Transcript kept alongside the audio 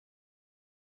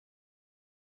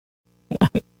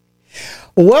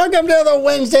Welcome to the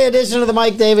Wednesday edition of the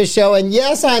Mike Davis Show. And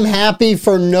yes, I'm happy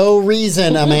for no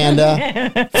reason,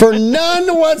 Amanda. For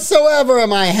none whatsoever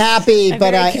am I happy,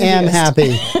 but I am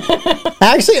happy.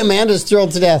 Actually, Amanda's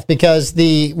thrilled to death because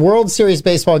the World Series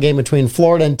baseball game between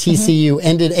Florida and TCU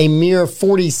ended a mere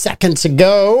 40 seconds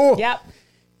ago. Yep.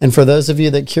 And for those of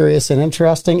you that are curious and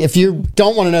interesting, if you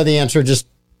don't want to know the answer, just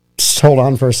hold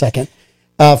on for a second.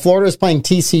 Florida is playing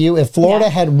TCU. If Florida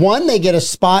had won, they get a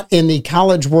spot in the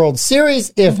College World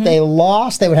Series. If they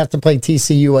lost, they would have to play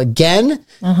TCU again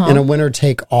in a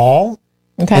winner-take-all.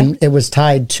 Okay. And it was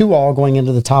tied 2-2 going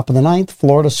into the top of the ninth.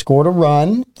 Florida scored a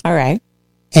run. All right.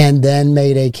 And then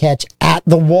made a catch at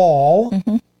the wall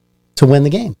to win the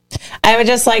game. I would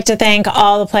just like to thank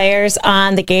all the players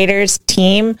on the Gators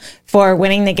team for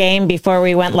winning the game before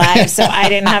we went live, so I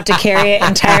didn't have to carry it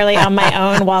entirely on my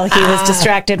own while he was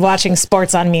distracted watching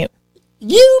sports on mute.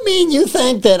 You mean you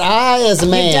think that I, as a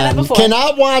man,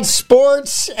 cannot watch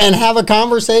sports and have a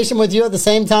conversation with you at the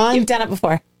same time? You've done it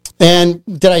before. And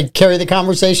did I carry the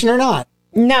conversation or not?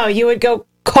 No, you would go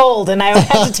cold, and I would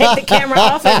have to take the camera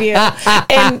off of you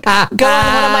and go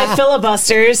on one of my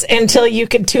filibusters until you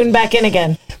could tune back in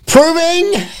again.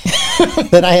 Proving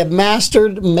that I have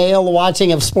mastered male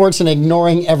watching of sports and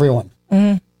ignoring everyone.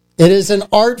 It is an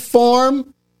art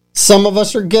form. Some of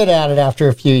us are good at it after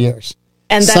a few years.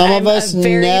 And that some I'm of us a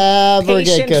very never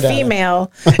get good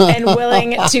female at it. And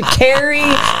willing to carry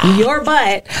your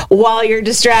butt while you're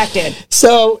distracted.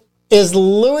 So, is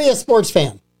Louis a sports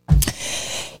fan?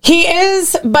 He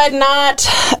is, but not.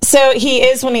 So he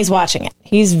is when he's watching it.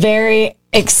 He's very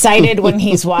excited when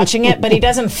he's watching it, but he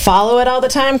doesn't follow it all the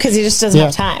time because he just doesn't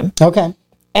have time. Okay.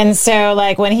 And so,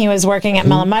 like, when he was working at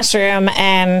Mellow Mushroom,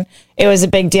 and it was a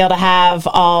big deal to have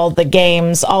all the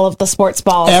games, all of the sports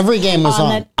balls. Every game was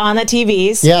on the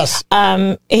TVs. Yes.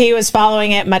 He was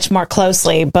following it much more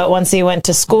closely, but once he went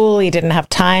to school, he didn't have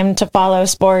time to follow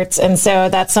sports. And so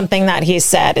that's something that he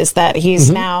said, is that he's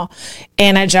now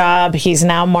in a job, he's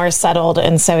now more settled,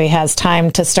 and so he has time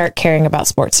to start caring about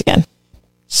sports again.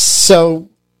 So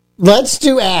let's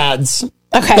do ads.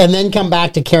 Okay. And then come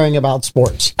back to caring about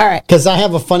sports. All right. Because I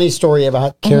have a funny story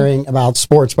about caring about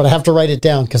sports, but I have to write it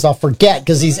down because I'll forget,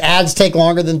 because these ads take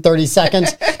longer than 30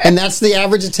 seconds. And that's the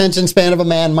average attention span of a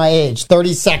man my age,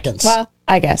 30 seconds. Well,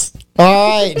 I guess. All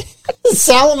right.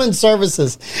 Salomon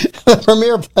Services, the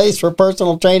premier place for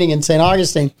personal training in St.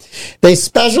 Augustine. They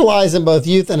specialize in both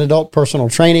youth and adult personal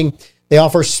training. They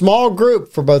offer small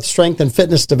group for both strength and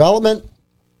fitness development.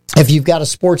 If you've got a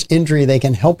sports injury, they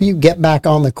can help you get back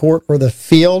on the court or the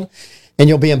field, and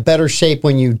you'll be in better shape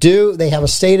when you do. They have a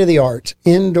state-of-the-art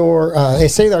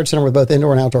center with both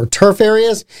indoor and outdoor turf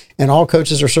areas, and all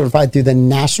coaches are certified through the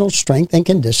National Strength and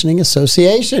Conditioning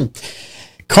Association.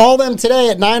 Call them today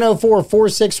at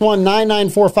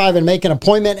 904-461-9945 and make an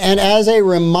appointment. And as a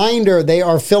reminder, they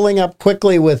are filling up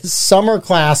quickly with summer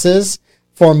classes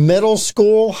for middle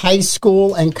school, high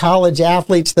school, and college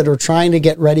athletes that are trying to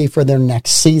get ready for their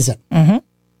next season.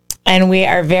 And we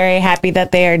are very happy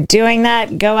that they are doing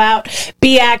that. Go out,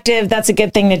 be active. That's a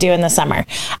good thing to do in the summer.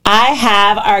 I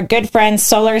have our good friend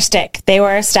Solar Stick. They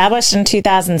were established in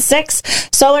 2006.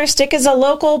 Solar Stick is a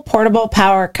local portable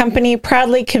power company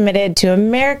proudly committed to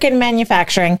American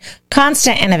manufacturing,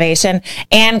 constant innovation,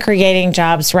 and creating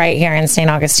jobs right here in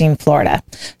St. Augustine, Florida.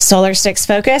 Solar Stick's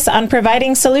focus on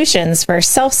providing solutions for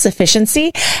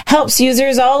self-sufficiency helps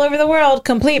users all over the world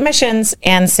complete missions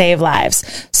and save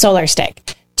lives. Solar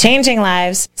Stick. Changing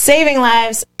lives, saving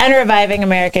lives, and reviving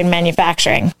American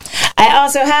manufacturing. I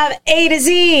also have A to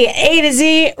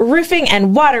Z Roofing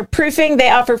and Waterproofing.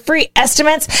 They offer free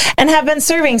estimates and have been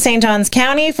serving St. Johns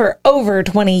County for over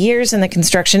 20 years in the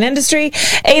construction industry.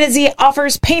 A to Z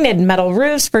offers painted metal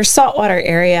roofs for saltwater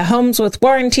area homes with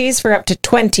warranties for up to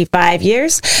 25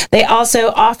 years. They also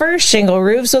offer shingle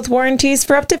roofs with warranties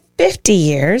for up to 50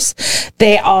 years.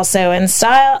 They also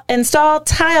install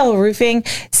tile roofing,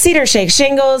 cedar shake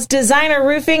shingles, designer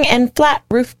roofing, and flat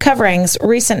roof coverings.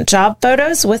 Recent job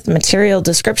photos with material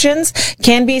descriptions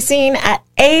can be seen at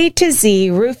A to Z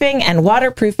Roofing and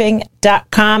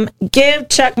Waterproofing.com. Give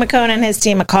Chuck McCone and his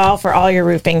team a call for all your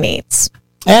roofing needs.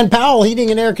 And Powell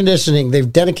Heating and Air Conditioning.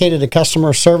 They've dedicated to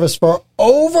customer service for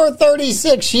over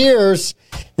 36 years.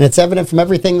 And it's evident from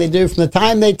everything they do. From the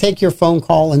time they take your phone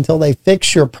call until they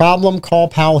fix your problem, call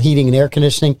Powell Heating and Air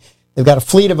Conditioning. They've got a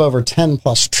fleet of over 10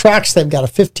 plus trucks. They've got a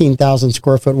 15,000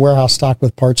 square foot warehouse stocked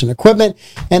with parts and equipment.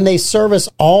 And they service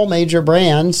all major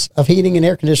brands of heating and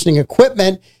air conditioning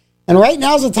equipment. And right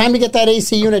now is the time to get that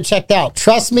AC unit checked out.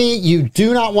 Trust me, you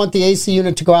do not want the AC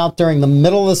unit to go out during the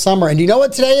middle of the summer. And you know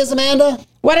what today is, Amanda?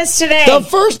 What is today? The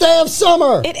first day of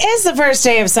summer. It is the first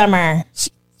day of summer.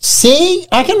 See,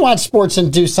 I can watch sports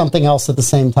and do something else at the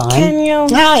same time. Can you?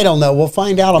 I don't know. We'll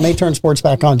find out. I may turn sports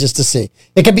back on just to see.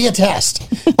 It could be a test.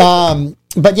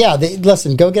 But yeah,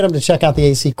 listen, go get them to check out the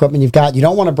AC equipment you've got. You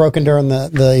don't want it broken during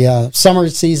the summer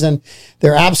season.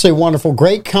 They're absolutely wonderful.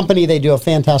 Great company. They do a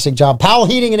fantastic job. Powell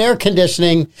Heating and Air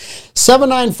Conditioning,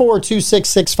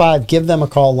 794-2665. Give them a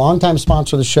call. Longtime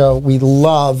sponsor of the show. We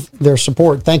love their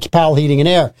support. Thank you, Powell Heating and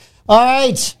Air. All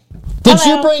right. Did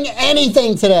Hello. you bring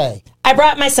anything today? I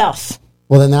brought myself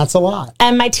Well, then that's a lot.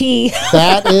 and my tea.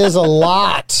 That is a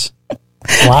lot.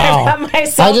 Wow. I brought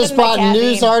myself I just and my brought caffeine.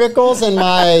 news articles and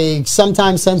my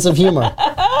sometimes sense of humor.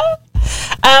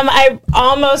 I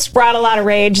almost brought a lot of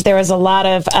rage. There was a lot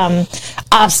of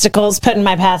obstacles put in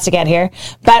my path to get here,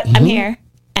 but I'm here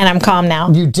and I'm calm now.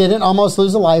 You didn't almost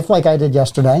lose a life like I did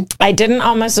yesterday. I didn't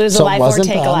almost lose So a it life or wasn't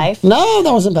take bad. a life, No,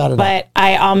 that wasn't bad at all. but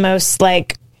I almost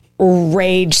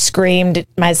rage screamed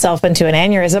myself into an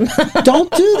aneurysm.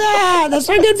 Don't do that. That's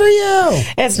not good for you.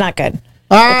 It's not good.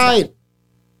 All right.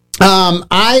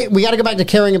 We got to go back to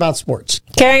caring about sports.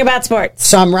 Caring about sports.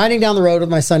 So I'm riding down the road with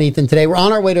my son Ethan today. We're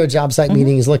on our way to a job site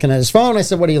meeting. He's looking at his phone. I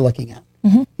said, "What are you looking at?"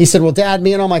 He said, "Well, Dad,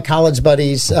 me and all my college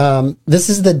buddies, this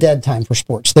is the dead time for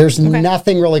sports. There's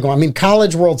nothing really going on. I mean,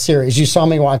 College World Series, you saw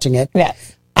me watching it.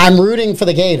 Yes. I'm rooting for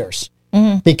the Gators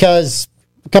because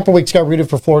a couple weeks ago I rooted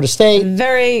for Florida State.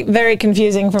 Very, very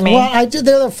confusing for me. Well, I did.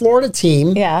 They're the Florida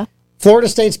team. Yeah. Florida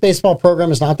State's baseball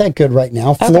program is not that good right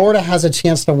now. Florida has a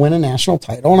chance to win a national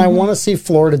title, and I want to see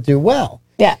Florida do well.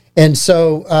 Yeah. And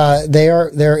so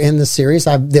they're in the series.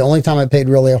 The only time I paid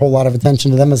really a whole lot of attention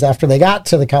to them is after they got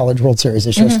to the College World Series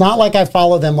this year. It's not like I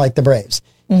follow them like the Braves.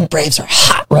 The Braves are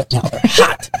hot right now. They're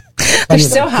hot. They're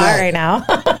so hot right now.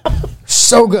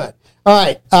 So good. All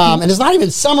right. And it's not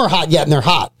even summer hot yet, and they're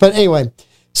hot. But anyway,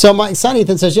 so my son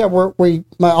Ethan says, yeah,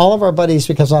 all of our buddies,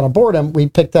 because out of boredom, we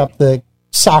picked up the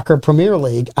Soccer Premier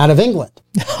League out of England.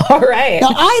 All right.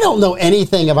 Now, I don't know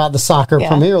anything about the Soccer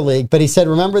Premier League, but he said,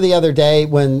 remember the other day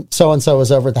when so-and-so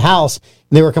was over at the house,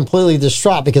 and they were completely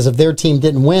distraught because if their team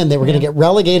didn't win, they were going to get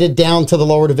relegated down to the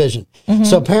lower division.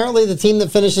 So apparently the team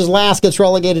that finishes last gets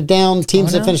relegated down.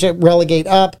 Teams that finish it relegate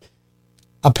up.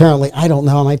 Apparently, I don't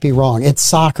know. I might be wrong. It's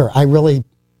soccer. I really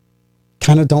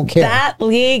kind of don't care. That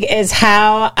league is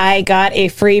how I got a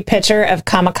free pitcher of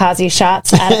kamikaze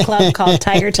shots at a club called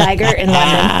Tiger in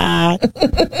London.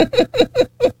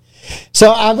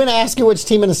 So I'm going to ask you which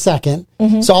team in a second.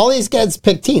 So all these guys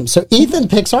pick teams. So Ethan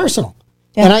picks Arsenal.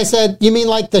 Yeah. And I said, you mean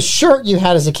like the shirt you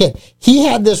had as a kid? He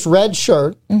had this red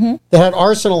shirt that had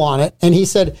Arsenal on it. And he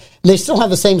said, they still have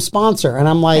the same sponsor. And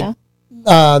I'm like,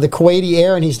 the Kuwaiti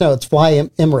Air. And he's, no, it's Fly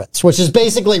Emirates, which is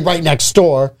basically right next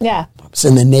door. Yeah. It's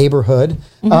in the neighborhood.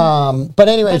 But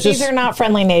anyway, But these are not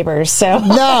friendly neighbors, so.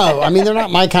 No, I mean, they're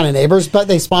not my kind of neighbors, but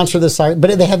they sponsor the site.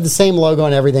 But they have the same logo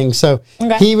and everything. So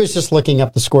he was just looking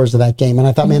up the scores of that game. And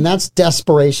I thought, man, that's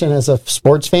desperation as a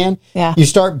sports fan. Yeah. You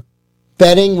start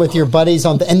betting with your buddies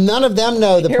on, and none of them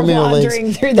know the Premier League.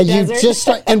 Wandering through the desert. You just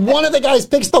start, and one of the guys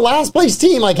picks the last place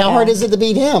team. Like, how hard is it to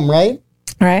beat him, right?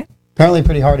 Right. Apparently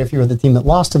pretty hard if you were the team that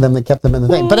lost to them that kept them in the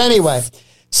thing. But anyway,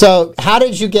 so how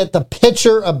did you get the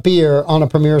pitcher of beer on a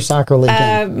Premier Soccer League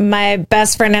game? My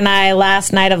best friend and I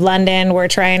last night of London were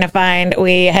trying to find,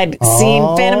 we had seen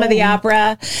Phantom of the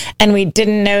Opera and we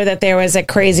didn't know that there was a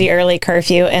crazy early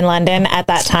curfew in London at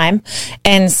that time.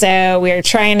 And so we were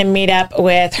trying to meet up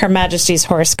with Her Majesty's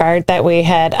Horse Guard that we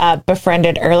had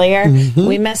befriended earlier.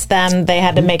 We missed them. They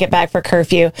had to make it back for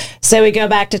curfew. So we go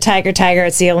back to Tiger.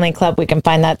 It's the only club we can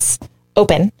find that's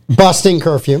open. Busting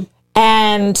curfew.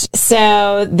 And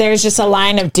so there's just a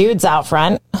line of dudes out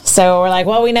front. So we're like,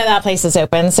 well, we know that place is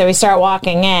open. So we start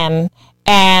walking in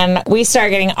and we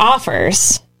start getting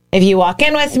offers. If you walk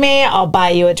in with me, I'll buy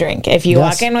you a drink. If you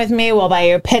walk in with me, we'll buy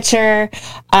you a pitcher.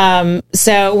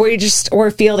 So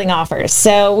we're fielding offers.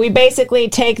 So we basically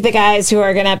take the guys who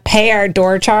are going to pay our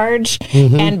door charge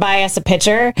and buy us a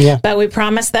pitcher. Yeah. But we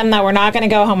promise them that we're not going to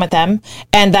go home with them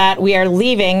and that we are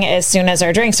leaving as soon as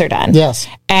our drinks are done. Yes.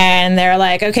 And they're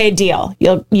like, okay, deal.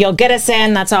 You'll get us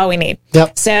in. That's all we need.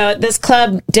 Yep. So this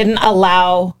club didn't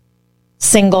allow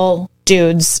single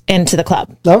dudes into the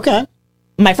club. Okay.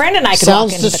 My friend and I could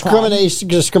walk into the club.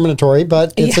 Discriminatory,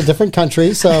 but it's a different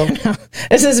country, so.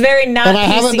 This is very not And I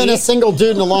PC. haven't been a single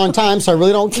dude in a long time, so I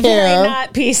really don't care. Very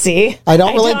not PC. I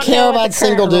don't really care know what about the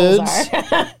single current rules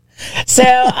dudes. are. So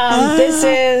this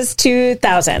is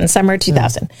 2000, summer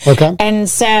 2000. Okay. And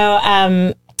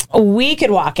so we could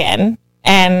walk in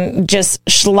and just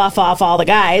slough off all the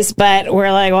guys, but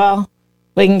we're like, well,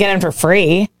 we can get in for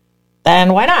free,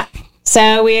 then why not?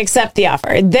 So we accept the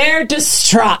offer. They're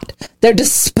distraught. They're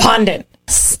despondent.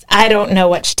 I don't know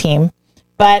which team,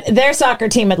 but their soccer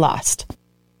team had lost.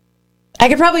 I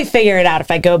could probably figure it out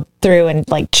if I go through and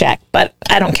like check, but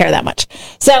I don't care that much.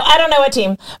 So I don't know what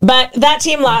team, but that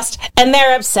team lost and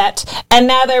they're upset. And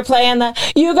now they're playing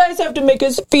you guys have to make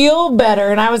us feel better.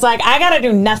 And I was like, I got to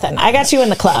do nothing. I got you in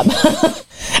the club.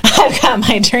 I've got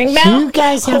my drink now. You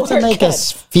guys have to make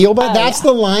us feel better. That's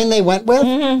the line they went with.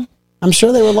 Mm-hmm. I'm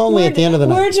sure they were lonely at the end of the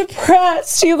night. We're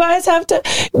depressed. You guys have to,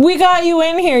 we got you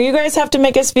in here. You guys have to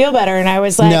make us feel better. And I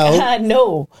was like,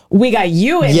 no, we got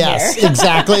you in here. Yes,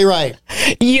 exactly right.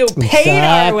 You paid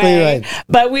our way, right.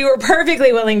 But we were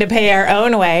perfectly willing to pay our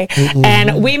own way. Mm-hmm.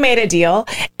 And we made a deal.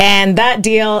 And that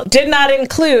deal did not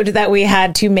include that we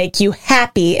had to make you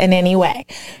happy in any way.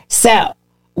 So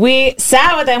we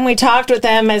sat with them. We talked with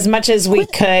them as much as we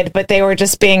could, but they were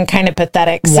just being kind of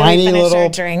pathetic. So whiny we finished little our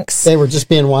drinks. They were just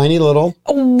being whiny little.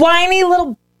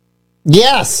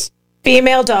 Yes.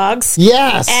 Female dogs.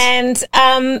 Yes. And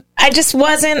I just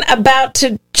wasn't about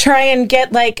to try and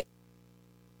get like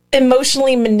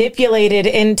emotionally manipulated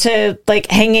into like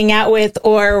hanging out with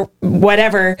or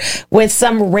whatever with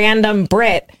some random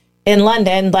Brit in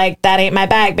London. Like, that ain't my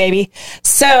bag, baby.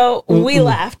 So we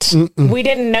left. We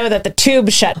didn't know that the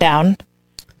tube shut down,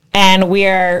 and we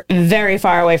are very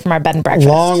far away from our bed and breakfast.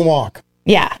 Long walk.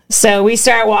 Yeah. So we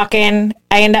start walking.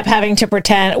 I end up having to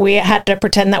pretend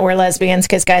that we're lesbians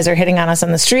because guys are hitting on us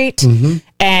on the street. Mm-hmm.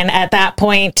 And at that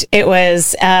point, it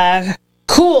was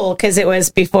cool because it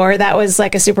was before that was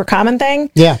like a super common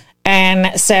thing. Yeah.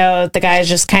 And so the guys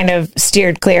just kind of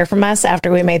steered clear from us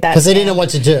after we made that. Because they didn't know what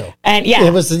to do. And yeah.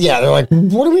 It was, they're like,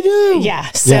 what do we do? Yeah.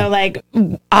 So like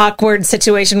awkward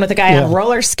situation with a guy on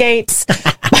roller skates.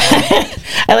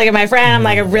 I look at my friend. I'm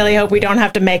like, I really hope we don't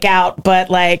have to make out,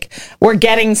 but like we're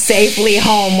getting safely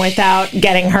home without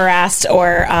getting harassed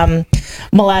or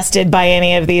molested by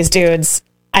any of these dudes.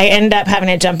 I end up having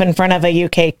to jump in front of a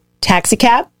UK taxi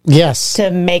cab. Yes. To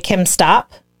make him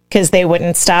stop. Because they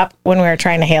wouldn't stop when we were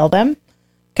trying to hail them.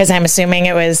 Because I'm assuming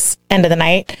it was end of the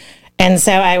night. And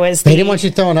so I was... They didn't want you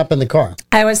throwing up in the car.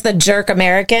 I was the jerk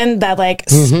American that like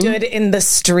stood in the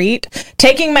street,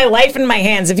 taking my life in my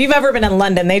hands. If you've ever been in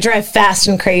London, they drive fast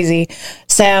and crazy.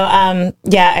 So,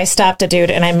 I stopped a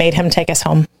dude and I made him take us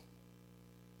home.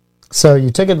 So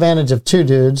you took advantage of two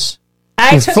dudes.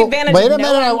 I took advantage Wait of a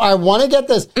minute, I want to get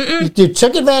this. You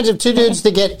took advantage of two dudes to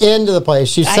get into the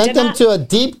place. You sent them to a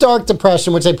deep, dark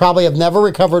depression, which they probably have never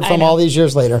recovered from all these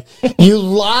years later. You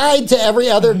lied to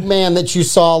every other man that you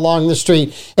saw along the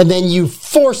street, and then you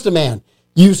forced a man.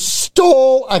 You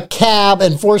stole a cab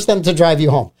and forced them to drive you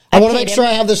home. I want to make sure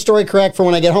I have this story correct for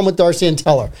when I get home with Darcy and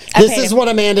tell her. This is what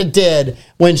Amanda did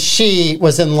when she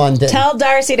was in London. Tell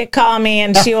Darcy to call me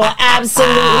and she will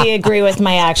absolutely agree with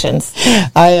my actions.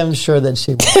 I am sure that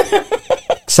she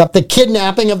will. Except the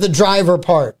kidnapping of the driver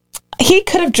part. He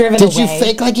could have driven away. Did you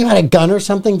fake like you had a gun or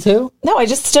something too? No, I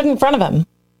just stood in front of him.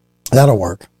 That'll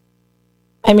work.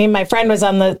 I mean, my friend was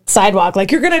on the sidewalk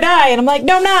like, you're going to die. And I'm like,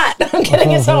 no, I'm not. I'm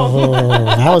getting us home.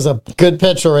 That was a good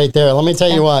picture right there. Let me tell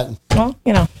you what. Well,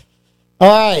 All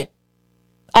right.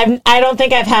 I don't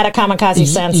think I've had a kamikaze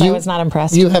since. I was not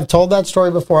impressed. You have told that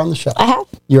story before on the show. I have.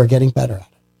 You are getting better at it.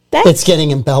 Thanks. It's getting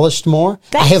embellished more.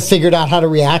 I have figured out how to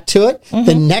react to it.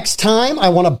 The next time, I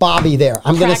want a Bobby there.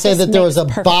 I'm going to say that there was a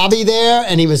Bobby there,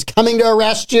 and he was coming to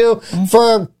arrest you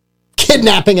for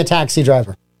kidnapping a taxi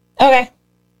driver. Okay.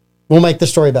 We'll make the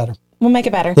story better. We'll make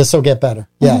it better. This will get better.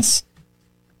 Yes.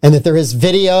 And that there is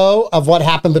video of what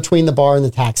happened between the bar and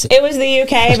the taxi. It was the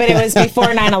UK, but it was before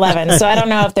 9/11, so I don't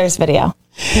know if there's video.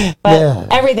 But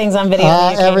everything's on video.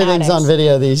 Everything's on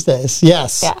video these days.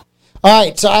 Yes. Yeah. All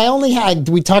right. So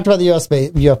we talked about the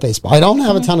UF baseball. I don't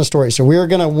have a ton of stories, so we're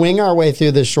going to wing our way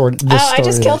through this story. I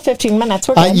just killed 15 minutes.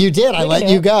 We're good. You did. I let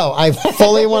you go. I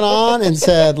fully went on and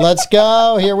said, let's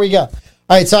go. Here we go. All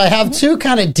right. So I have two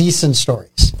kind of decent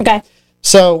stories. Okay.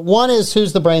 So one is,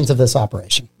 who's the brains of this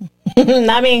operation?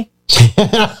 Not me.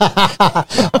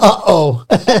 Uh-oh.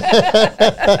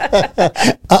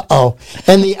 Uh-oh.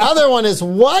 And the other one is,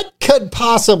 what could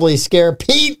possibly scare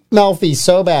Pete Melfi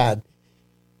so bad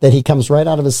that he comes right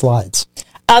out of his slides?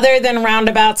 Other than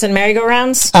roundabouts and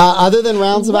merry-go-rounds? Other than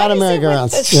roundabout and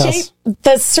merry-go-rounds. Yes.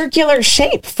 The circular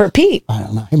shape for Pete. I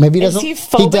don't know. Maybe he doesn't.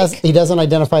 He doesn't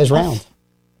identify as round.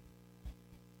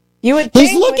 You would.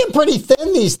 He's looking pretty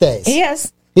thin these days. He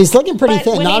is. He's looking pretty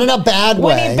thin, not in a bad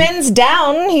way. When he bends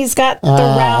down, he's got the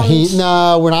round.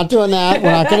 No, we're not doing that. We're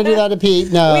not going to do that to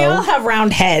Pete. No, we all have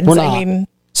round heads. We're not. I mean,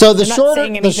 so the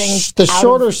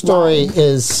shorter story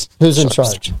is who's in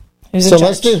charge.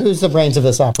 Let's do who's the brains of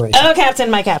this operation. Oh, Captain,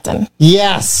 my captain.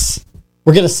 Yes,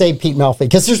 we're going to save Pete Melfi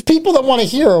because there's people that want to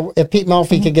hear if Pete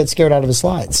Melfi could get scared out of his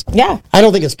slides. Yeah, I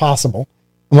don't think it's possible.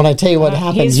 When I tell you what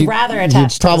happened, he's rather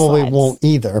attached. You probably won't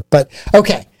either. But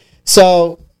okay.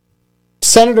 So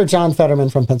Senator John Fetterman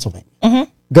from Pennsylvania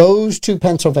goes to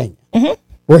Pennsylvania,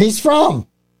 where he's from,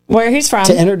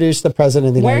 to introduce the president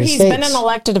of the United States. Where he's been an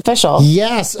elected official.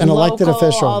 Yes, an elected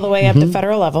official. All the way up to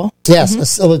federal level.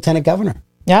 Yes, a lieutenant governor.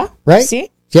 Yeah. Right? See?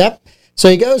 Yep. So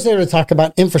he goes there to talk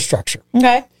about infrastructure.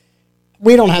 Okay.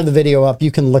 We don't have the video up.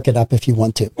 You can look it up if you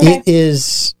want to. Okay. It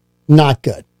is not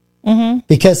good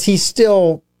because he's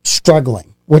still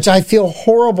struggling, which I feel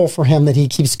horrible for him that he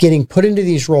keeps getting put into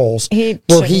these roles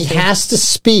where he has to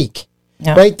speak.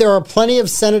 Yeah. Right? There are plenty of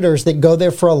senators that go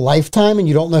there for a lifetime and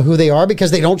you don't know who they are because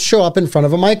they don't show up in front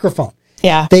of a microphone.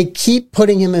 Yeah. They keep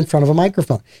putting him in front of a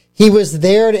microphone. He was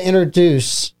there to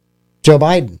introduce Joe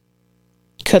Biden.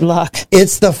 Good luck.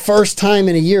 It's the first time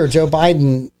in a year Joe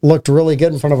Biden looked really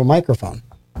good in front of a microphone,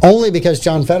 only because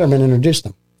John Fetterman introduced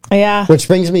him. Yeah. Which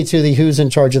brings me to the who's in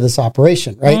charge of this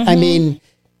operation, right? I mean,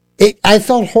 I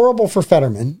felt horrible for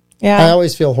Fetterman. Yeah. I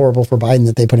always feel horrible for Biden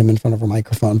that they put him in front of a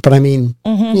microphone. But I mean,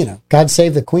 you know, God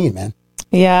save the Queen, man.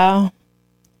 Yeah.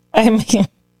 I mean,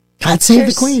 God save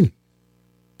the Queen.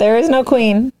 There is no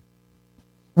queen.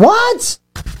 What?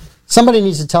 Somebody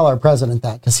needs to tell our president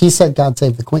that because he said God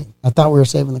save the Queen. I thought we were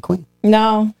saving the Queen.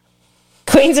 No.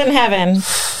 Queen's in heaven.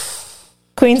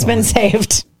 Queen's been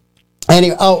saved.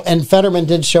 Anyway, and Fetterman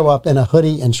did show up in a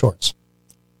hoodie and shorts.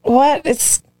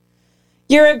 What?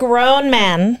 You're a grown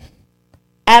man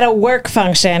at a work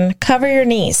function. Cover your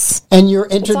knees. And you're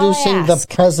introducing the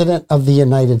president of the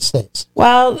United States.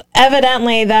 Well,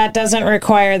 evidently that doesn't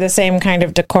require the same kind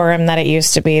of decorum that it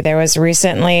used to be. There was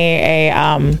recently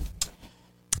a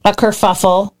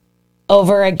kerfuffle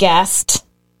over a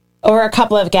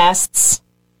couple of guests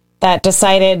that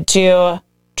decided to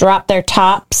drop their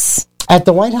tops. At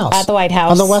the White House. At the White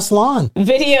House. On the West Lawn.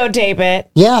 Videotape it.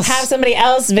 Yes. Have somebody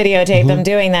else videotape them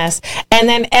doing this. And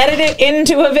then edit it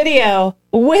into a video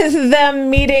with them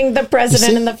meeting the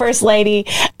president and the first lady.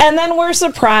 And then we're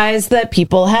surprised that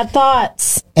people had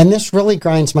thoughts. And this really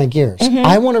grinds my gears.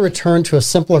 I want to return to a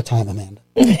simpler time, Amanda.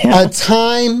 A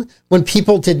time when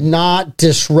people did not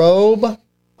disrobe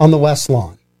on the West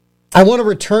Lawn. I want to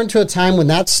return to a time when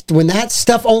that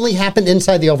stuff only happened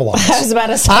inside the Oval Office. I was about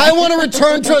to say. I want to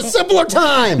return to a simpler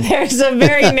time. There's a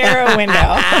very narrow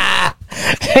window.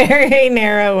 Very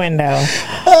narrow window.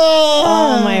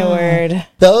 Oh, my word.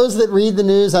 Those that read the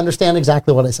news understand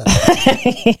exactly what I said.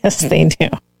 Yes, they do.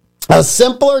 A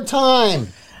simpler time.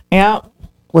 Yeah.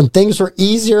 When things were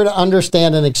easier to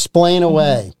understand and explain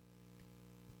away.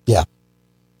 Yeah.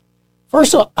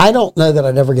 First of all, I don't know that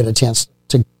I'd ever get a chance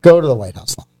to go to the White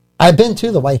House. I've been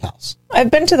to the White House.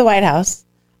 I've been to the White House.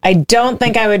 I don't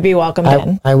think I would be welcomed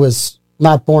in. I was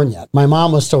not born yet. My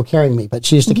mom was still carrying me, but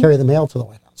she used to carry the mail to the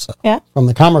White House. So, from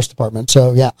the Commerce Department.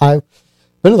 So, yeah, I've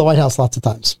been to the White House lots of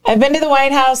times. I've been to the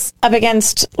White House up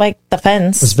against, like, the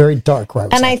fence. It was very dark where I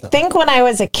was. And I think when I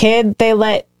was a kid, they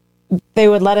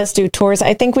would let us do tours.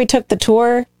 I think we took the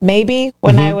tour, maybe,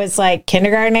 when I was, like,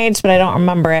 kindergarten age, but I don't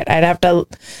remember it. I'd have to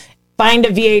find a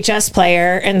VHS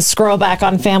player and scroll back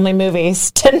on family movies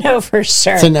to know for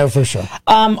sure. Or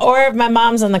if my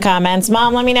mom's in the comments,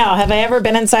 Mom, let me know. Have I ever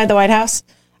been inside the White House?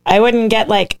 I wouldn't get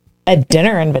like a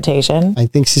dinner invitation. I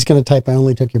think she's going to type, I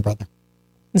only took your brother.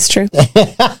 It's true. It's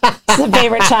the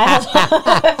favorite child.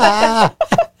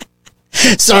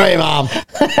 Sorry, Mom.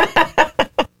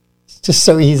 Just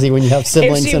so easy when you have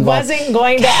siblings If she involved. wasn't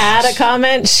going to add a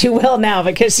comment, she will now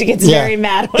because she gets very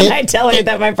mad when I tell her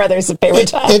that my brother's a favorite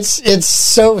child. It's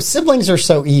so, siblings are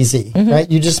so easy, right?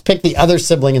 You just pick the other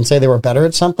sibling and say they were better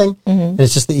at something. And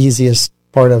it's just the easiest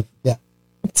part of,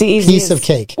 it's the easiest piece of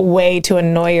cake. Way to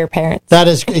annoy your parents. That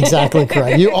is exactly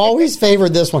correct. You always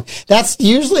favored this one. That's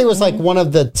usually was like one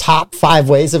of the top 5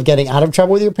 ways of getting out of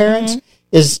trouble with your parents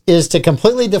is to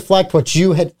completely deflect what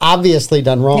you had obviously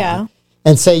done wrong. Yeah.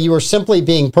 And say you were simply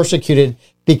being persecuted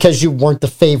because you weren't the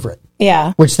favorite.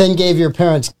 Yeah. Which then gave your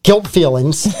parents guilt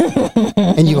feelings,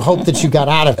 and you hope that you got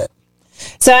out of it.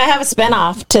 So I have a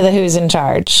spinoff to the Who's in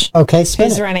Charge. Okay, spin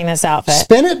Who's it. running this outfit?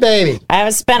 Spin it, baby. I have a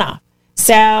spinoff.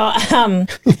 So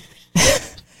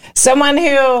someone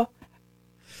who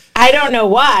I don't know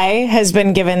why has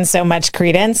been given so much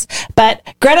credence, but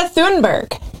Greta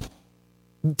Thunberg.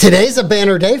 Today's a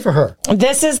banner day for her.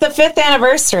 This is the 5th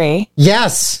anniversary.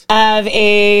 Yes. Of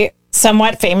a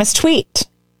somewhat famous tweet.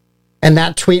 And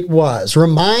that tweet was,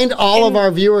 remind all of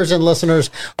our viewers and listeners,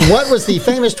 what was the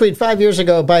famous tweet 5 years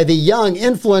ago by the young,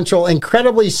 influential,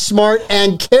 incredibly smart,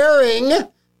 and caring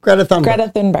Greta Thunberg.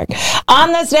 Greta Thunberg.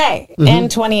 On this day in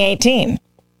 2018.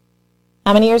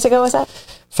 How many years ago was that?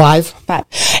 5.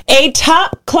 A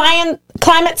top climate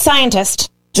scientist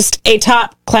just a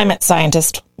top climate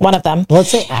scientist, one of them, Let's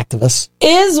say activist.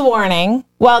 is warning.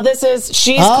 Well,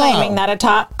 she's claiming that a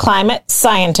top climate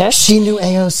scientist She knew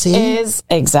AOC?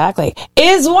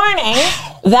 is warning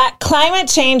that climate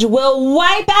change will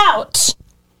wipe out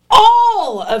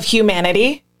all of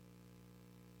humanity.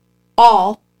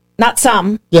 All, not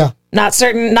some. Yeah. Not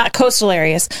certain, not coastal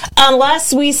areas,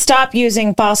 unless we stop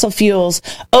using fossil fuels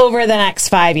over the next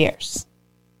 5 years.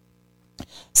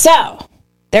 So,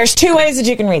 there's two ways that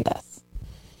you can read this.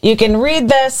 You can read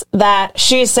this that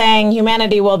she's saying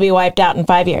humanity will be wiped out in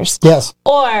 5 years. Yes.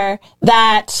 Or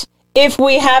that if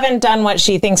we haven't done what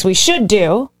she thinks we should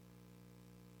do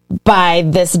by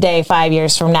this day 5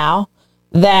 years from now,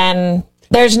 then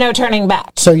there's no turning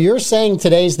back. So you're saying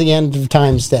today's the end of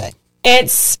times day?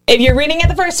 If you're reading it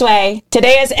the first way,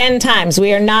 today is end times.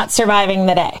 We are not surviving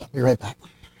the day. Be right back.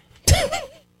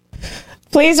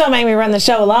 Please don't make me run the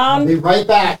show alone. Be right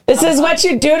back. This is what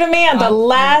you do to me on the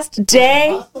last day.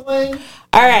 All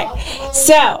right.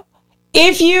 So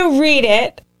if you read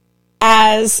it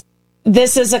as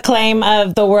this is a claim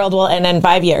of the world will end in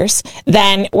 5 years,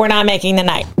 then we're not making the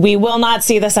night. We will not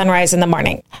see the sunrise in the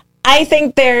morning. I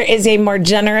think there is a more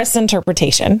generous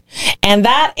interpretation, and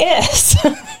that is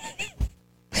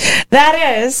that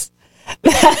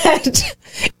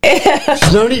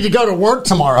There's no need to go to work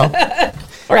tomorrow.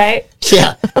 right?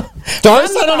 Yeah.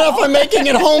 Doris, I don't know if I'm making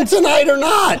it home tonight or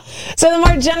not. So the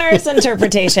more generous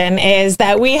interpretation is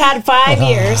that we had 5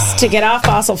 years to get off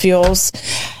fossil fuels,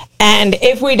 and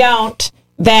if we don't,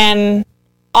 then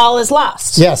all is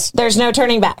lost. Yes. There's no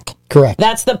turning back. Correct.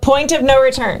 That's the point of no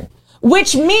return,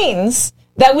 which means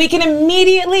that we can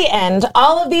immediately end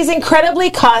all of these incredibly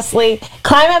costly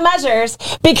climate measures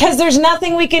because there's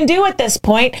nothing we can do at this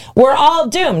point. We're all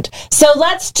doomed. So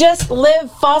let's just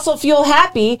live fossil fuel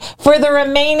happy for the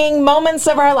remaining moments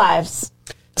of our lives.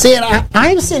 See, and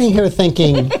I'm sitting here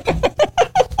thinking,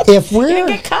 if we're... You didn't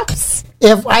get cups.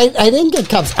 If I didn't get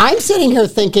cups. I'm sitting here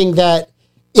thinking that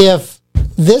if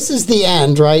this is the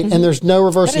end, right, and there's no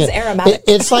reversing That is aromatic.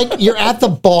 it's like you're at the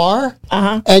bar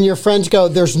and your friends go,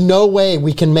 there's no way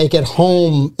we can make it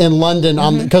home in London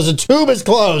because the tube is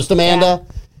closed, Amanda.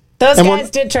 Yeah. Those And guys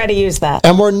did try to use that.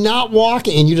 And we're not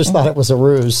walking. And you just thought it was a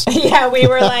ruse. Yeah, we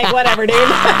were like, whatever, dude.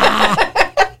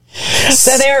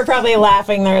 So they were probably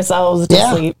laughing themselves to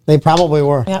Yeah, sleep. they probably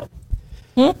were. Yep.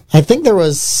 I think there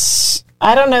was...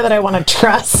 I don't know that I want to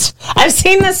trust. I've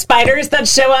seen the spiders that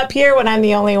show up here when I'm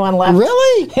the only one left.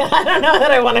 Really? I don't know that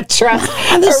I want to trust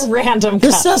a random cup.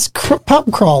 This says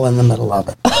pub crawl in the middle of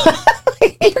it.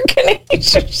 You're gonna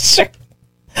sure.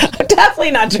 I'm definitely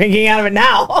not drinking out of it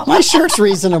now. My shirt's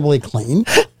reasonably clean.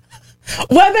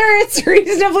 Whether it's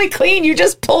reasonably clean, you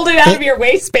just pulled it out of your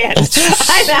waistband.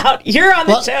 I'm out. You're on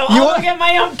the Well, show. you I'll want- go get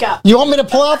my own cup. You want me to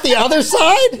pull out the other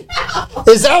side?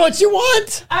 Is that what you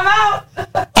want? I'm out.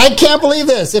 I can't believe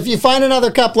this. If you find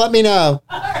another cup, let me know.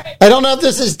 Right. I don't know if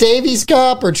this is Davey's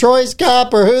cup or Troy's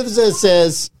cup or who this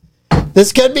is.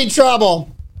 This could be trouble.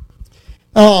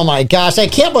 Oh my gosh, I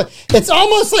can't believe it's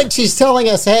almost like she's telling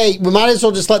us, hey, we might as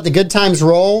well just let the good times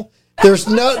roll. There's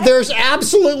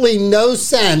absolutely no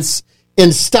sense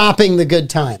in stopping the good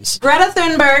times. Greta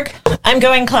Thunberg, I'm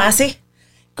going classy.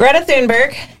 Greta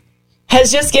Thunberg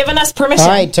has just given us permission.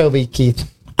 All right, Toby Keith.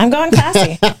 I'm going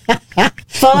classy.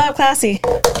 Full out classy.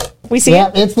 We see Yeah,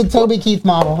 it? it's the Toby Keith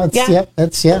model. Yeah. Yep,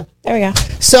 There we go.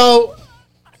 So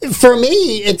for me,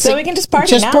 it's So we can just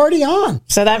party now? party on.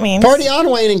 So that means Party on,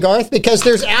 Wayne and Garth, because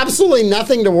there's absolutely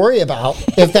nothing to worry about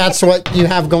if that's what you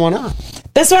have going on.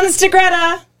 this one's to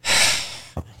Greta.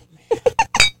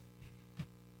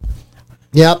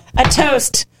 Yep. A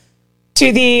toast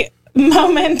to the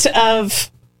moment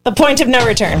of the point of no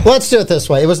return. Let's do it this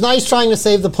way. It was nice trying to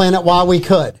save the planet while we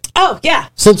could. Oh, yeah.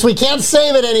 Since we can't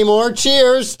save it anymore,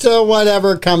 cheers to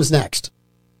whatever comes next.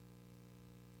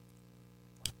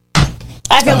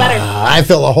 I feel better. I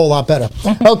feel a whole lot better.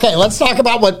 Okay, let's talk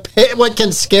about what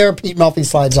can scare Pete Melfi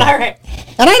slides off. All right.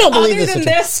 And I don't believe Other this than is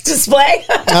true. this display.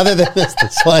 Other than this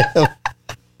display.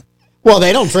 Well,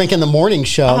 they don't drink in the morning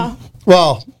show.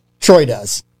 Well, Troy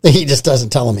does. He just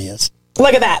doesn't tell him he is.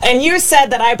 Look at that. And you said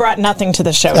that I brought nothing to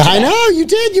the show today. I know, you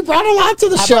did. You brought a lot to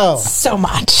the show. So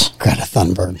much. Greta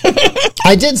Thunberg.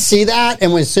 I did see that,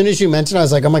 and as soon as you mentioned it, I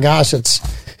was like, oh my gosh, it's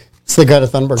the Greta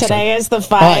Thunberg show. Today is the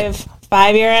right.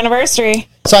 5-year anniversary.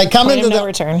 So I come Point into of no the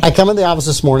return. I come into the office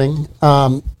this morning.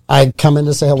 I come in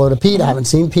to say hello to Pete. I haven't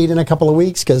seen Pete in a couple of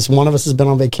weeks because one of us has been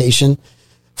on vacation,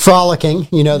 frolicking.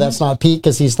 You know that's not Pete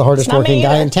because he's the hardest not working me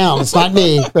guy either. in town. It's not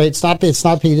me, right? It's not Pete.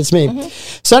 It's me.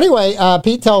 So anyway,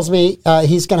 Pete tells me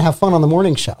he's going to have fun on the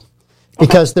morning show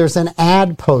because there's an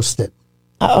ad posted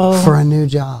for a new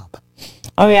job.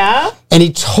 Oh, yeah? And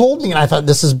he told me, and I thought,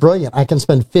 this is brilliant. I can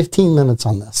spend 15 minutes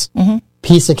on this.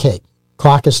 Piece of cake.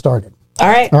 Clock has started. All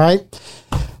right. All right.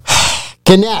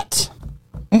 Gannett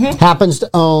happens to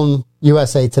own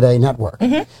USA Today Network.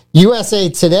 USA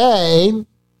Today,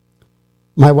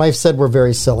 my wife said we're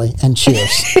very silly, and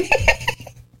cheers.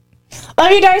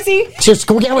 Love you, Darcy. Cheers.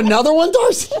 Can we have another one,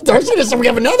 Darcy? Darcy just said we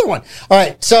have another one. All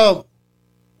right. So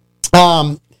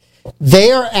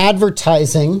they are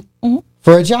advertising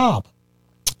for a job.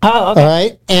 Oh, okay. All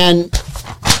right. And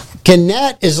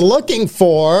Gannett is looking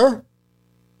for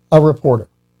a reporter.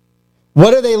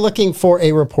 What are they looking for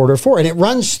a reporter for? And it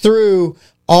runs through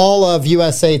all of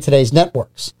USA Today's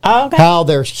networks. Oh, okay. How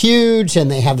they're huge and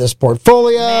they have this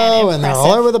portfolio. Man, and they're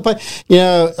all over the place. You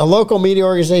know, a local media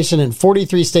organization in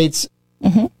 43 states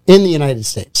in the United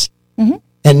States. And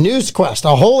NewsQuest,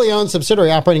 a wholly owned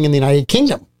subsidiary operating in the United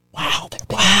Kingdom. Wow.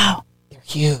 They're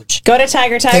huge. Go to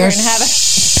Tiger They're and have a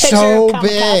picture so of cup of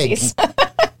big. coffees.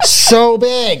 So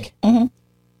big.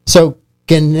 So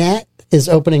Gannett is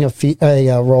opening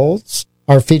roles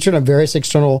are featured on various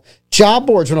external job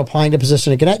boards. When applying to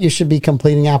position at Gannett, you should be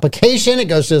completing application. It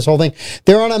goes to this whole thing.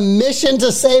 They're on a mission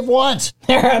to save what?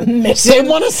 They're a mission. They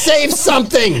want to save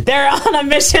something. They're on a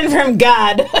mission from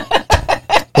God.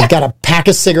 They've got a pack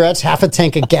of cigarettes, half a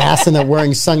tank of gas, and they're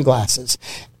wearing sunglasses.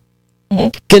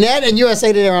 Gannett and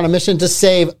USA Today are on a mission to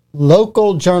save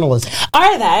local journalism.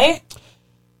 Are they?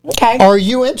 Okay. Are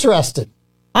you interested?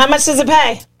 How much does it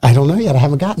pay? I don't know yet. I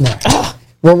haven't gotten there.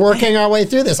 We're working our way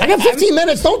through this. I got 15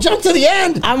 minutes. Don't jump to the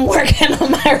end. I'm working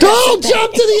on my Don't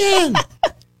jump to the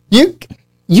end.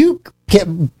 You get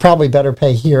probably better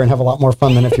pay here and have a lot more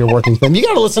fun than if you're working for them. You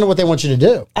got to listen to what they want you to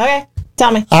do. Okay. Tell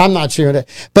me. I'm not sure.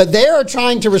 But they are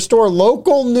trying to restore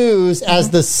local news as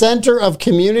the center of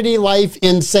community life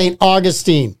in St.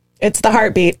 Augustine. It's the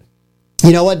heartbeat.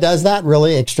 You know what does that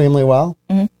really extremely well?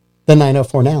 The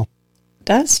 904 Now.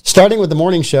 Does? Starting with the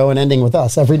morning show and ending with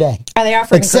us every day. Are they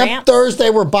offering Except grant? Thursday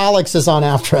where Bollocks is on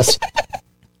after us.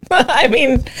 I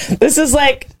mean, this is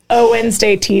like a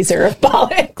Wednesday teaser of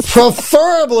bollocks.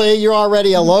 Preferably, you're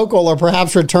already a local or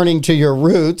perhaps returning to your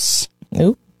roots.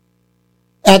 Nope.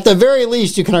 At the very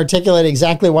least, you can articulate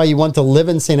exactly why you want to live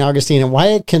in St. Augustine and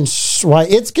why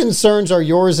its concerns are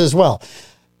yours as well.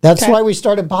 That's why we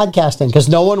started podcasting, because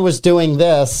no one was doing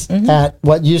this at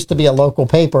what used to be a local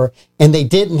paper, and they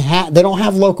don't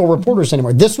have local reporters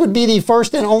anymore. This would be the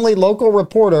first and only local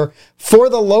reporter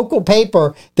for the local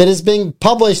paper that is being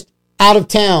published out of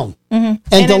town and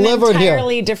delivered here. An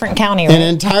entirely different county, right? An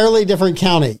entirely different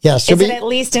county, yes. Is it at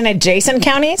least in adjacent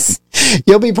counties?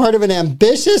 You'll be part of an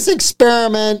ambitious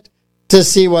experiment to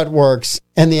see what works,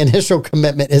 and the initial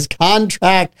commitment is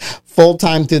contract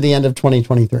full-time through the end of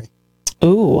 2023.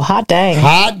 Ooh, hot dang.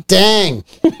 Hot dang.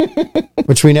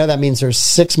 Which we know that means there's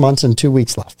 6 months and 2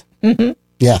 weeks left.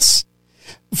 Yes.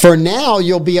 For now,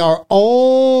 you'll be our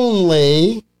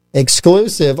only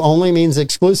only means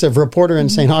exclusive reporter in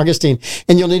St. Augustine,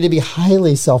 and you'll need to be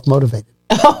highly self-motivated.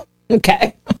 Oh,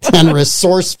 okay. And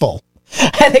resourceful.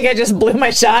 I think I just blew my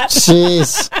shot.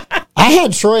 Jeez. I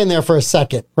had Troy in there for a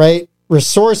second, right?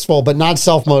 Resourceful, but not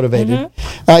self-motivated.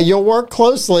 You'll work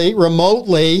closely,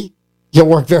 remotely. You'll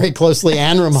work very closely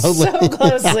and remotely. So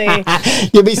closely.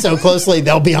 You'll be so closely,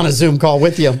 they'll be on a Zoom call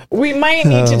with you. We might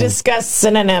need to discuss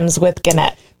synonyms with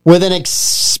Gannett. With an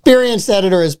experienced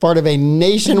editor as part of a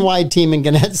nationwide team in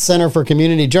Gannett Center for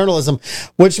Community Journalism,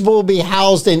 which will be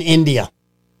housed in India.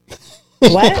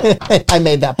 What? I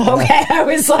made that point. Okay, I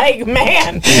was like,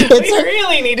 man, we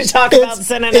really need to talk about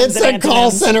synonyms. It's a call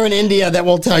center in India that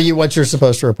will tell you what you're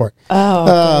supposed to report.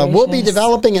 We'll be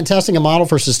developing and testing a model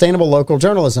for sustainable local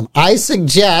journalism. I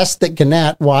suggest that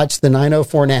Gannett watch the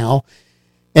 904 Now,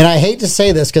 and I hate to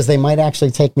say this because they might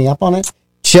actually take me up on it.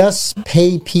 Just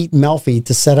pay Pete Melfi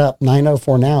to set up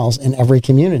 904 Nows in every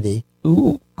community.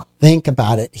 Ooh. Think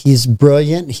about it. He's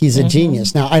brilliant. He's a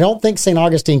genius. Now, I don't think St.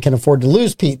 Augustine can afford to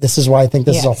lose Pete. This is why I think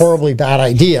this is a horribly bad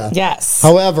idea. Yes.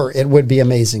 However, it would be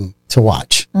amazing to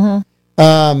watch. Yeah.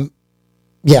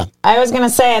 I was going to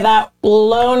say that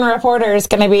lone reporter is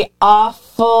going to be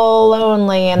awful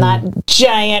lonely in that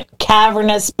giant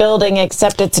cavernous building,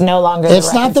 except it's no longer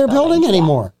It's not their building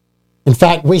anymore. In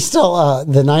fact, we still,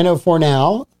 the 904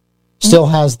 Now still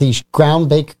has the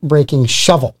groundbreaking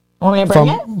shovel. Want me to bring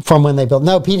it? From when they built.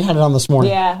 No, Pete had it on this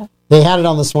morning. Yeah. They had it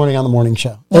on this morning on the morning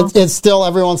show. Well, it's still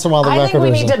every once in a while the record. I think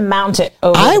we need to mount it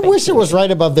over. I wish it was right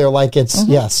above there, like it's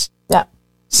yes. Yeah.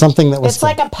 Something that was. It's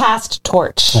like a past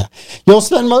torch. Yeah. You'll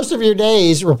spend most of your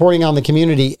days reporting on the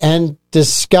community and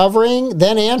discovering,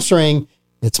 then answering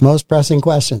its most pressing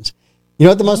questions. You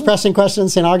know what the most pressing question in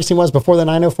St. Augustine was before the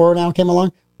 904 Now came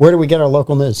along? where do we get our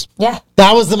local news? Yeah.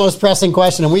 That was the most pressing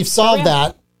question, and we've solved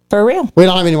that. For real. We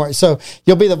don't have any more. So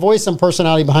you'll be the voice and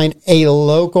personality behind a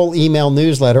local email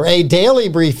newsletter, a daily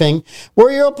briefing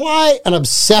where you apply an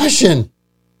obsession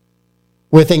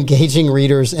with engaging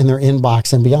readers in their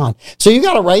inbox and beyond. So you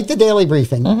got to write the daily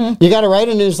briefing. You got to write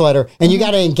a newsletter, and you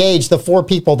got to engage the 4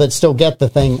 people that still get the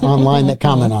thing online that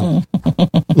comment on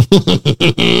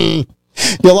it.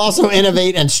 You'll also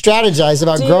innovate and strategize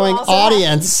about growing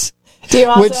audience. Do you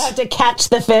also have to catch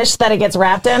the fish that it gets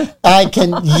wrapped in? I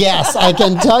can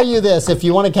tell you this. If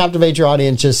you want to captivate your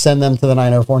audience, just send them to the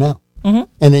 904 now. And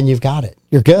then you've got it.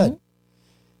 You're good.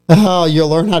 Oh, you'll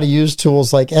learn how to use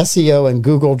tools like SEO and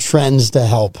Google Trends to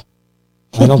help.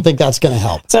 I don't think that's going to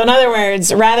help. So in other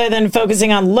words, rather than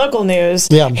focusing on local news,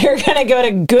 you're going to go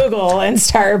to Google and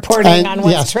start reporting on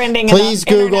what's trending Please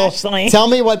Google. Internationally. Tell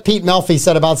me what Pete Melfi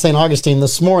said about St. Augustine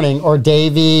this morning, or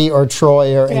Davey or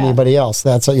Troy or anybody else.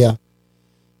 That's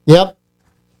Yep.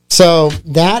 So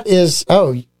that is,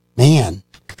 oh, man.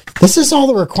 This is all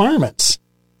the requirements.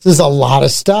 This is a lot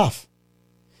of stuff.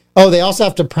 Oh, they also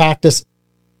have to practice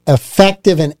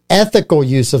effective and ethical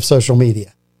use of social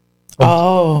media.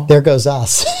 Oh. There goes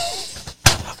us.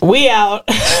 We out.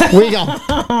 We go.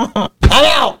 I'm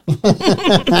out.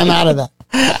 I'm out of that.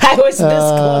 I was this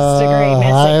close to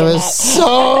greatness. I was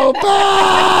so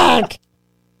back.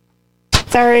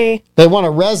 Sorry. They want a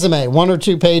resume, 1 or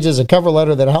 2 pages, a cover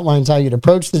letter that outlines how you'd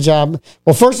approach the job.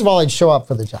 Well, first of all, I'd show up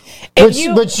for the job.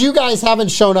 But you guys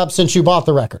haven't shown up since you bought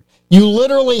the record. You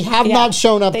literally have not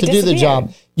shown up to do the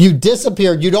job. You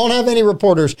disappeared. You don't have any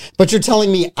reporters, but you're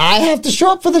telling me I have to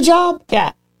show up for the job?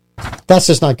 Yeah. That's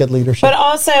just not good leadership. But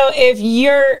also, if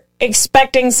you're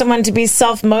expecting someone to be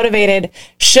self-motivated,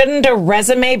 shouldn't a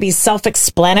resume be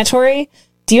self-explanatory?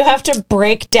 Do you have to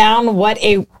break down what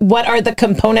are the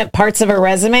component parts of a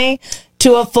resume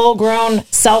to a full-grown,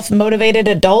 self-motivated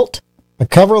adult? A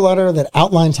cover letter that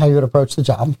outlines how you would approach the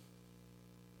job.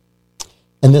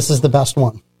 And this is the best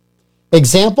one.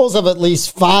 Examples of at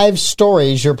least 5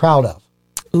 stories you're proud of.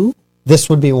 Ooh. This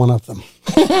would be one of them.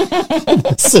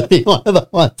 This would be one of the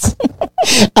ones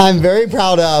I'm very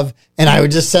proud of, and I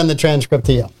would just send the transcript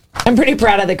to you. I'm pretty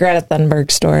proud of the Greta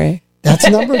Thunberg story. That's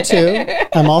number 2.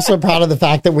 I'm also proud of the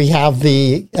fact that we have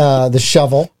the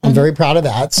shovel. I'm very proud of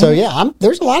that. So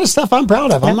there's a lot of stuff I'm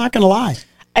proud of. I'm not going to lie.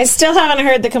 I still haven't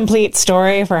heard the complete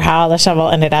story for how the shovel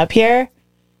ended up here.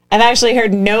 I've actually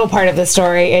heard no part of the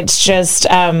story. It's just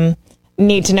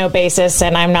need to know basis,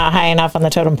 and I'm not high enough on the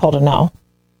totem pole to know.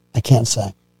 I can't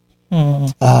say.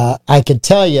 I could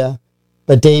tell you,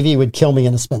 but Davey would kill me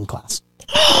in a spin class.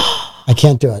 I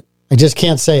can't do it. I just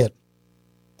can't say it.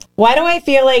 Why do I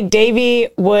feel like Davey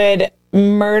would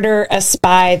murder a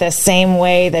spy the same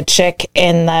way the chick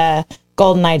in the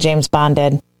GoldenEye James Bond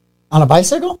did? On a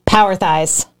bicycle? Power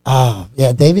thighs. Oh,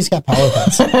 yeah, Davey's got power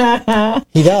thighs.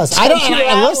 He does.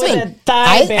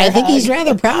 I think he's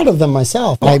rather proud of them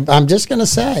myself. I'm just going to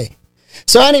say.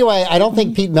 So anyway, I don't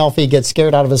think Pete Melfi gets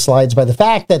scared out of his slides by the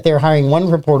fact that they're hiring one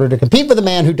reporter to compete with a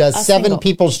man who does 7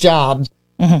 people's job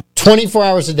 24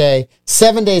 hours a day,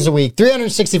 7 days a week,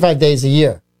 365 days a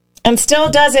year. And still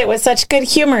does it with such good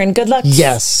humor and good looks.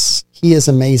 Yes, he is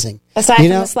amazing. Aside from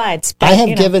the slides. But, I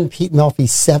have given Pete Melfi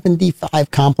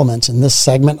 75 compliments in this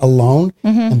segment alone,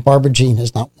 and Barbara Jean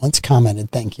has not once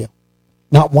commented, thank you.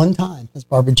 Not one time has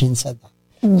Barbara Jean said that.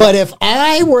 But if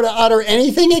I were to utter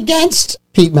anything against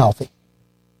Pete Melfi.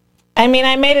 I mean,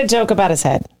 I made a joke about his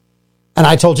head. And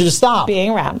I told you to stop.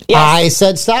 Being round. Yes. I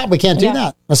said stop. We can't do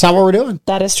that. That's not what we're doing.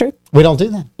 That is true. We don't do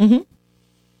that.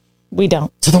 We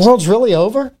don't. So the world's really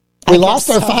over? We lost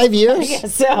our 5 years? I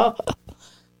guess so.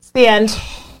 It's the end.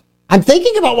 I'm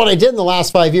thinking about what I did in the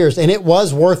last 5 years, and it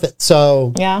was worth it.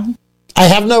 So yeah, I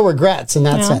have no regrets in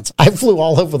that sense. I flew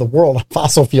all over the world on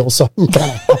fossil fuels, so I'm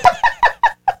kind of...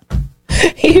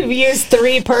 You've used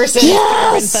 3-person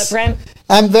carbon footprint.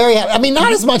 I'm very happy. I mean,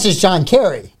 not as much as John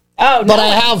Kerry. Oh, no. But I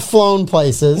have flown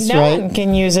places, no right? one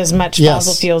can use as much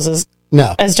fossil fuels as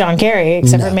John Kerry,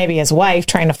 except for maybe his wife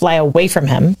trying to fly away from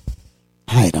him.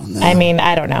 I don't know. I mean,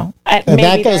 I don't know.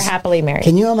 Maybe they're happily married.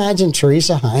 Can you imagine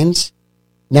Teresa Heinz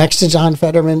next to John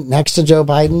Fetterman, next to Joe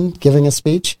Biden, giving a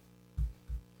speech?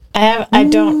 I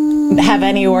don't have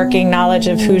any working knowledge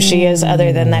of who she is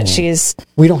other than that she's...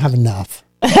 We don't have enough.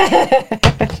 I'm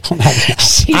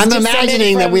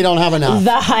imagining that we don't have enough.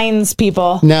 The Heinz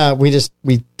people. No, we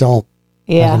don't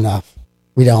have enough.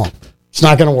 We don't. It's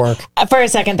not going to work. For a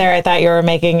second there, I thought you were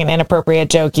making an inappropriate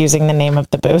joke using the name of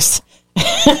the booth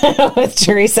with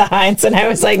Teresa Heinz, and I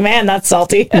was like, man, that's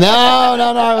salty. No,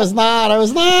 I was not. I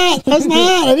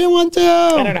didn't want to.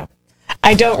 I don't know.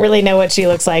 I don't really know what she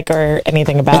looks like or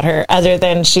anything about her other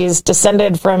than she's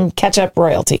descended from ketchup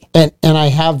royalty. And I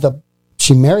have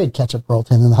she married ketchup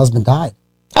royalty and then the husband died.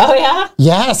 Oh, yeah?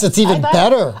 Yes, it's even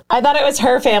better. I thought it was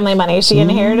her family money. She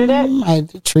inherited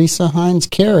it? Teresa Heinz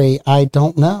Carey, I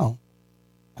don't know.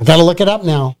 I've got to look it up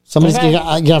now. Somebody's going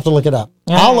to have to look it up.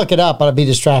 I'll look it up, but I'll be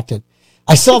distracted.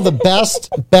 I still have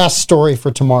the best story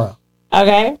for tomorrow.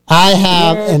 Okay. I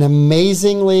have an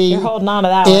amazingly You're holding on to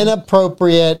that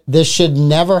inappropriate, this should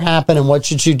never happen, and what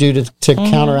should you do to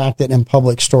counteract it in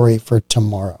public story for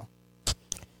tomorrow.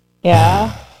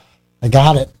 Yeah. I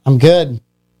got it. I'm good.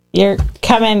 You're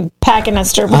coming packing a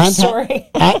story.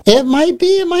 It might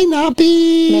be, it might not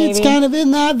be. Maybe. It's kind of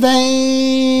in that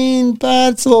vein,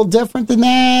 but it's a little different than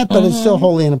that, but it's still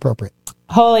wholly inappropriate.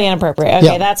 Wholly inappropriate.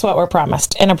 Okay, that's what we're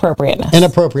promised. Inappropriateness.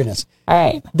 Inappropriateness. All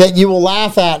right. That you will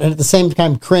laugh at and at the same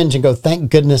time cringe and go,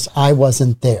 thank goodness I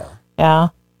wasn't there. Yeah.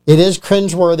 It is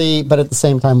cringeworthy, but at the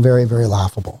same time very, very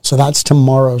laughable. So that's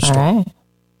tomorrow's story. All right.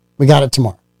 We got it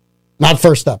tomorrow. Not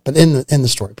first up, but in the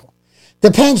story pool.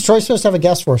 Depends. Troy's supposed to have a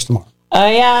guest for us tomorrow. Oh,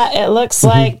 yeah. It looks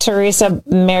like Teresa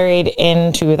married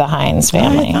into the Heinz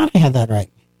family. I thought I had that right.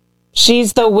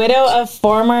 She's the widow of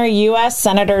former U.S.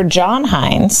 Senator John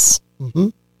Heinz. Mm-hmm.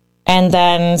 And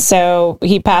then, so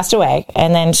he passed away.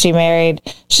 And then she's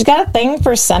got a thing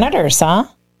for senators, huh?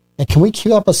 Yeah, can we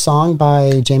cue up a song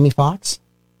by Jamie Foxx?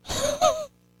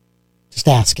 Just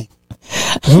asking.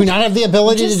 Do we not have the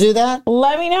ability to do that?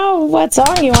 Let me know what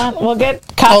song you want. We'll get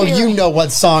copyright. Oh, you know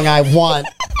what song I want.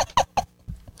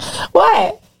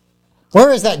 What?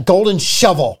 Where is that golden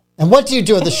shovel? And what do you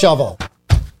do with the shovel?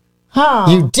 Huh?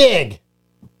 You dig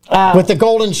with the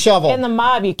golden shovel. In the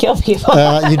mob, you kill people.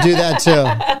 You do that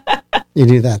too. You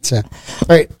do that too.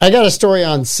 All right. I got a story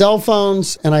on cell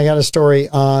phones, and I got a story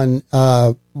on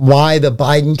why the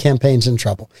Biden campaign's in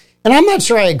trouble. And I'm not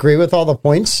sure I agree with all the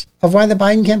points of why the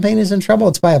Biden campaign is in trouble.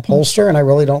 It's by a pollster, and I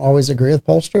really don't always agree with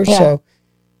pollsters. Yeah. So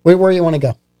where do you want to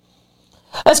go?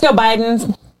 Let's go Biden.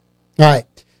 All right.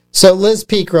 So Liz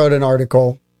Peek wrote an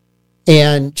article,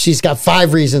 and she's got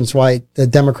 5 reasons why the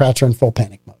Democrats are in full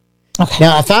panic mode. Okay.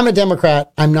 Now, if I'm a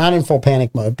Democrat, I'm not in full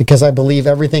panic mode because I believe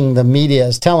everything the media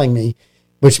is telling me,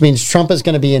 which means Trump is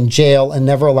going to be in jail and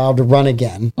never allowed to run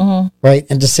again, right?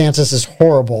 And DeSantis is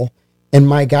horrible. And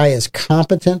my guy is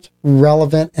competent,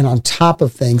 relevant, and on top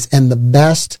of things, and the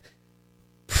best,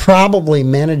 probably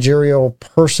managerial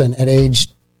person at age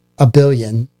 1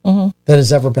 billion that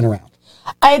has ever been around.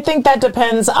 I think that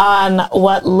depends on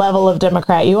what level of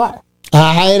Democrat you are.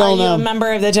 I don't know. Are you a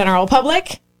member of the general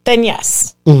public? Then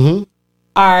yes. Mm-hmm.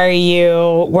 Are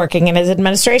you working in his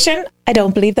administration? I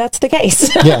don't believe that's the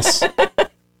case. Yes.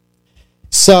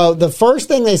 So the first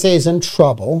thing they say is in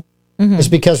trouble is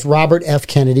because Robert F.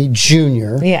 Kennedy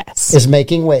Jr. Is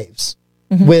making waves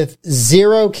with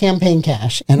 0 campaign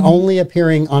cash and only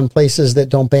appearing on places that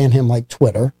don't ban him, like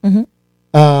Twitter,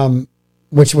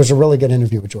 which was a really good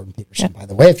interview with Jordan Peterson, by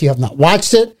the way. If you have not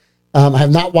watched it, I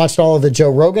have not watched all of the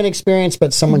Joe Rogan Experience,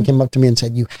 but someone came up to me and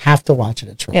said, you have to watch it.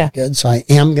 It's really good. So I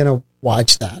am going to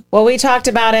watch that. Well, we talked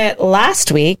about it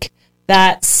last week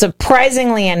that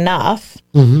surprisingly enough,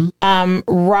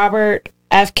 Robert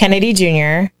F. Kennedy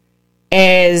Jr.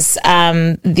 is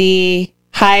the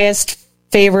highest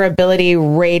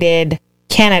favorability rated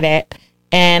candidate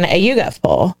in a YouGov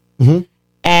poll.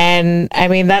 And I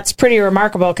mean, that's pretty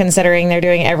remarkable considering they're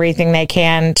doing everything they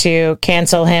can to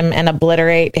cancel him and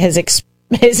obliterate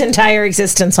his entire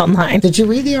existence online. Did you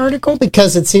read the article?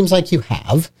 Because it seems like you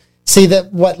have. See,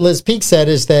 that what Liz Peek said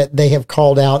is that they have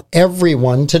called out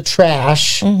everyone to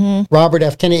trash Robert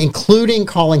F. Kennedy, including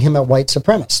calling him a white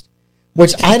supremacist.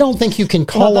 Which I don't think you can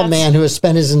call a man who has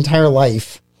spent his entire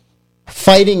life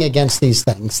fighting against these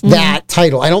things, that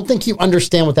title. I don't think you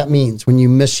understand what that means when you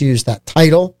misuse that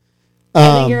title.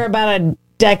 I think you're about a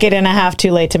decade and a half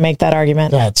too late to make that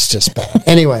argument. That's just bad.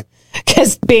 Anyway.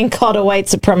 Because being called a white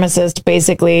supremacist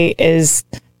basically is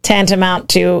tantamount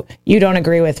to, you don't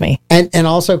agree with me. And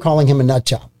also calling him a nut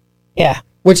job. Yeah.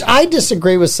 Which I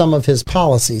disagree with some of his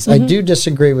policies. I do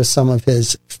disagree with some of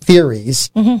his theories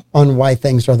on why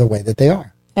things are the way that they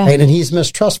are. Yeah. Right? And he's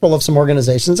mistrustful of some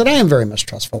organizations that I am very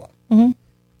mistrustful of,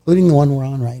 including the one we're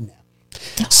on right now.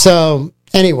 So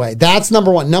anyway, that's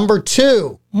number 1. Number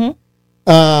 2,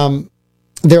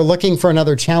 they're looking for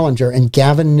another challenger, and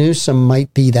Gavin Newsom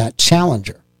might be that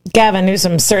challenger. Gavin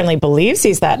Newsom certainly believes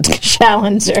he's that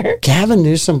challenger. Gavin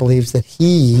Newsom believes that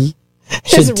he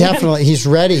should definitely, he's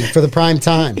ready for the prime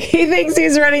time. He thinks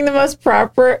he's running the most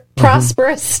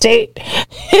prosperous state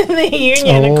in the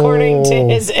union, according to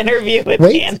his interview with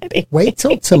Kennedy. Wait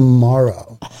till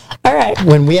tomorrow. All right.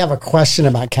 When we have a question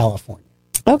about California.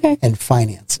 Okay. And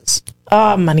finances.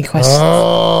 Oh, money questions.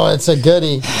 Oh, it's a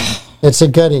goodie. It's a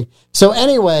goodie. So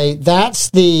anyway, that's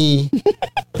the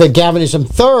Gavin Newsom.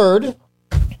 Third,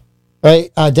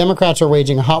 right? Democrats are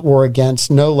waging a hot war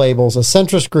against No Labels, a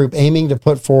centrist group aiming to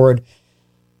put forward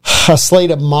a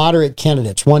slate of moderate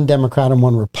candidates, one Democrat and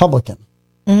one Republican.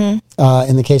 In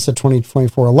the case of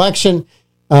 2024 election,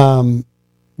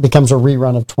 becomes a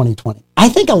rerun of 2020. I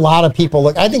think a lot of people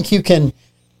I think you can,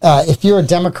 if you're a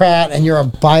Democrat and you're a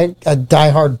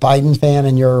diehard Biden fan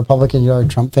and you're a Republican, you're a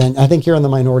Trump fan, I think you're in the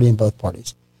minority in both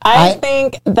parties. I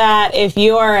think that if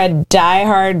you are a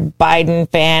diehard Biden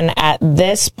fan at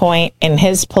this point in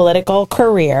his political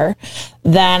career,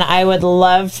 then I would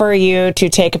love for you to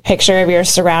take a picture of your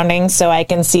surroundings so I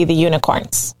can see the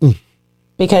unicorns.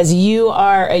 Because you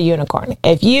are a unicorn.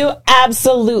 If you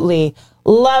absolutely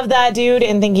love that dude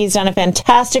and think he's done a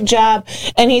fantastic job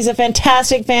and he's a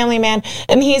fantastic family man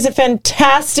and he's a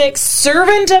fantastic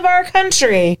servant of our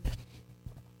country,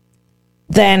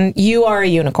 then you are a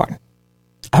unicorn.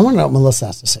 I want to know what Melissa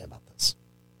has to say about this.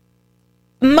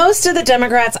 Most of the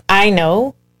Democrats I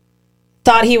know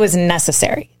thought he was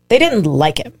necessary. They didn't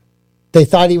like him. They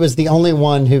thought he was the only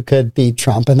one who could beat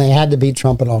Trump, and they had to beat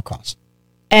Trump at all costs.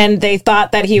 And they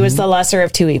thought that he was the lesser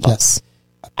of two evils. Yes.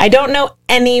 I don't know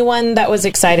anyone that was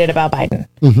excited about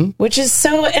Biden, which is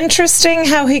so interesting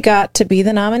how he got to be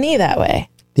the nominee that way.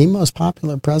 The most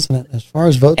popular president as far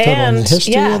as vote total in the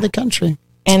history of the country.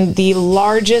 And the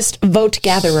largest vote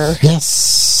gatherer.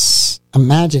 Yes.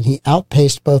 Imagine he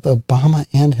outpaced both Obama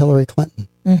and Hillary Clinton.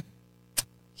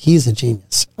 He's a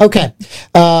genius. Okay.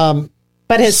 But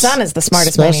his son is the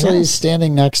smartest man. Especially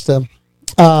standing next to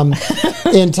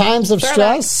in times of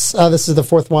stress, this is the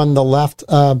fourth one, the left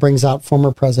brings out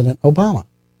former President Obama.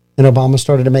 And Obama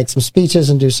started to make some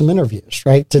speeches and do some interviews,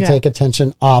 right, to take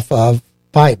attention off of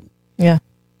Biden. Yeah.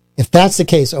 If that's the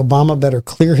case, Obama better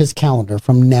clear his calendar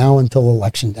from now until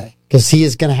Election Day, because he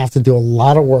is going to have to do a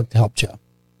lot of work to help Joe.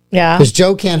 Yeah. Because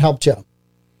Joe can't help Joe.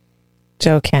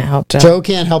 Joe can't help Joe. Joe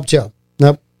can't help Joe.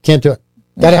 Nope, can't do it.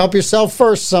 Got to help yourself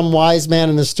first, some wise man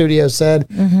in the studio said,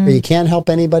 or you can't help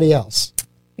anybody else.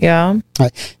 Yeah. All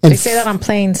right. And they say that on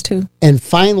planes, too. And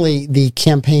finally, the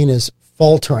campaign is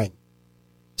faltering.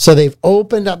 So they've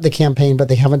opened up the campaign, but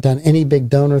they haven't done any big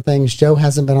donor things. Joe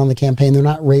hasn't been on the campaign. They're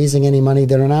not raising any money.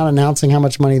 They're not announcing how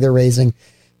much money they're raising.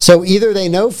 So either they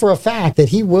know for a fact that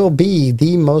he will be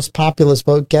the most populous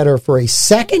vote getter for a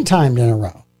second time in a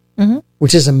row,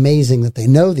 which is amazing that they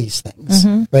know these things,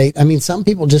 right? I mean, some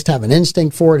people just have an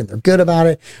instinct for it and they're good about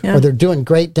it, or they're doing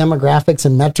great demographics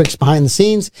and metrics behind the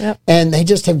scenes, and they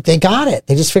got it.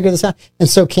 They just figured this out. And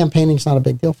so campaigning's not a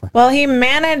big deal for him. Well, he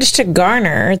managed to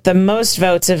garner the most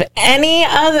votes of any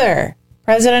other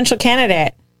presidential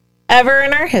candidate ever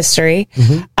in our history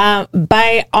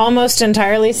by almost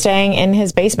entirely staying in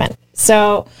his basement.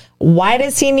 So why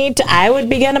does he need to? I would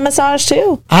be getting a massage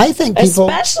too. I think people,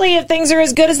 especially if things are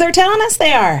as good as they're telling us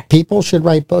they are. People should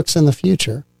write books in the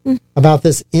future about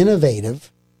this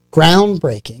innovative,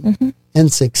 groundbreaking,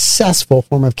 and successful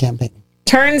form of campaigning.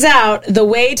 Turns out the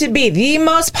way to be the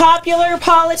most popular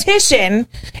politician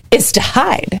is to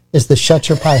hide. Is to shut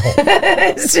your pie hole.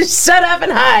 It's to shut up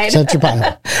and hide. Shut your pie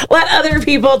hole. Let other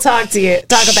people talk about you.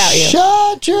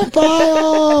 Shut your pie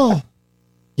hole.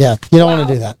 Yeah, you don't want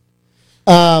to do that.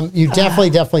 You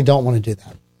definitely don't want to do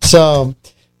that. So,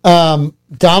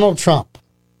 Donald Trump.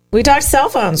 We talked cell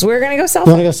phones. We're going to go cell You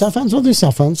phones. want to go cell phones? We'll do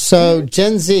cell phones. So,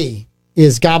 Gen Z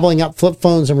is gobbling up flip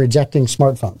phones and rejecting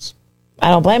smartphones. I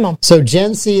don't blame them. So,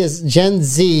 Gen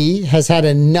Z has had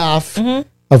enough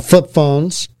of flip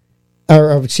phones,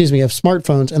 of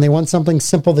smartphones, and they want something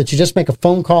simple that you just make a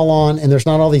phone call on, and there's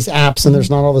not all these apps, and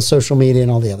there's not all the social media and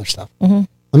all the other stuff.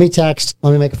 Let me text,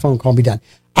 let me make a phone call, be done.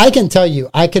 I can tell you,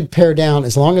 I could pare down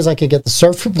as long as I could get the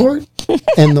surf report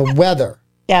and the weather.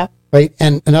 Yeah. Right?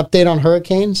 And an update on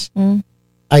hurricanes.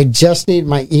 I just need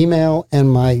my email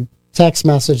and my text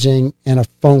messaging and a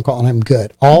phone call, and I'm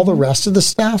good. All the rest of the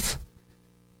stuff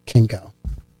can go.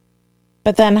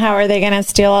 But then how are they going to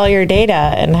steal all your data,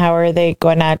 and how are they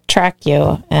going to track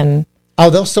you? And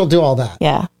they'll still do all that.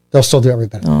 Yeah. They'll still do every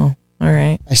bit of it. Oh, all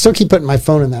right. I still keep putting my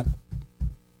phone in that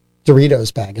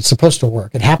Doritos bag. It's supposed to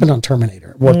work. It happened on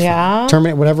Terminator. It worked. Yeah.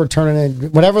 Terminator,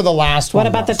 whatever the last one. What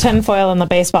about the tinfoil and the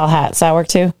baseball hat? Does that work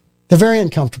too? They're very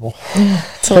uncomfortable.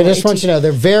 So I just want you to know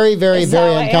they're very, very,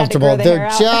 very uncomfortable. They're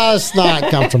just not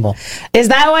comfortable. Is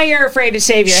that why you're afraid to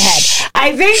shave your head?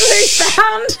 I think we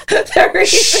found the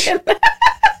reason.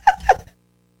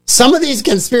 Some of these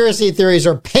conspiracy theories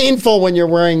are painful when you're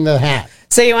wearing the hat.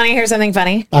 So you want to hear something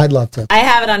funny? I'd love to. I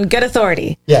have it on good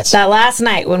authority. Yes. That last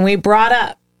night when we brought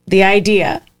up the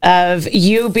idea of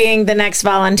you being the next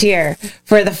volunteer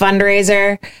for the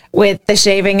fundraiser with the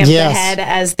shaving of the head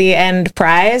as the end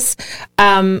prize.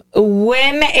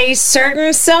 When a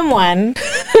certain someone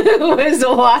who was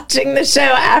watching the show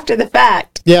after the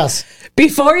fact,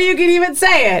 before you could even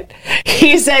say it,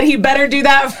 he said he better do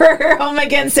that for Home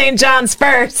Against St. John's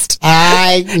first.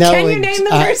 I know. Can you name the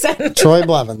person? Troy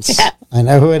Blevins. Yeah. I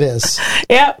know who it is.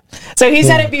 Yep. So he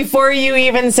said it before you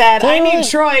even said, I need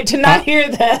Troy to not hear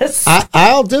this.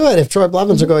 I'll do it if Troy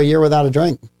Blevins will go a year without a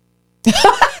drink.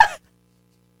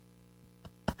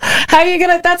 How are you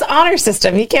going to? That's honor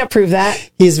system. He can't prove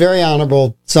that. He's very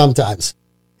honorable sometimes.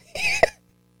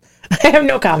 I have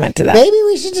no comment to that. Maybe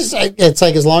we should just, it's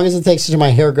like as long as it takes until my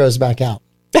hair grows back out.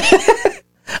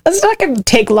 It's not going to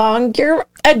take long. You're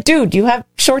a dude. You have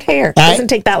short hair. It doesn't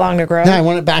take that long to grow. No, I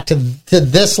want it back to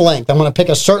this length. I'm going to pick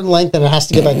a certain length and it has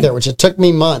to get back there, which it took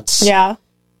me months. To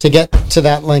get to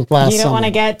that length last summer. You don't want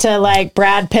to get to like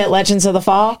Brad Pitt, Legends of the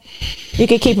Fall? You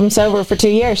could keep him sober for 2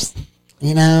 years.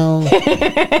 You know,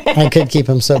 I could keep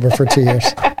him sober for 2 years.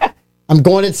 I'm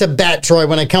going to Tibet, Troy,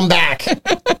 when I come back.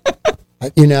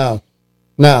 You know,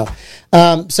 no.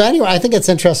 So anyway, I think it's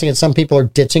interesting that some people are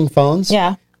ditching phones.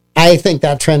 Yeah. I think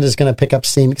that trend is going to pick up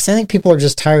steam because I think people are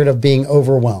just tired of being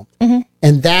overwhelmed. Mm-hmm.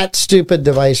 And that stupid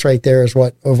device right there is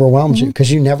what overwhelms you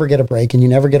because you never get a break and you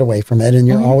never get away from it and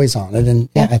you're always on it. And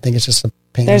I think it's just a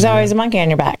pain. There's always a monkey on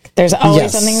your back. There's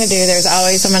always something to do. There's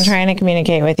always someone trying to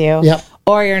communicate with you. Yep.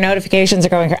 Or your notifications are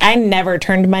going. I never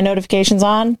turned my notifications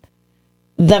on.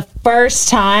 The first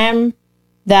time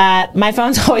that my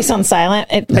phone's always on silent.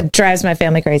 It drives my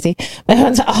family crazy. My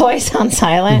phone's always on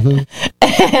silent.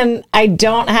 And I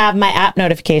don't have my app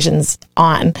notifications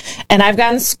on. And I've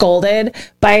gotten scolded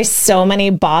by so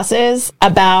many bosses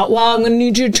about, well, I'm going to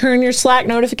need you to turn your Slack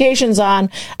notifications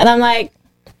on. And I'm like,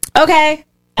 okay.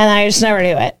 And I just never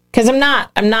do it. Because I'm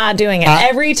not doing it.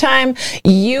 Every time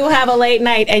you have a late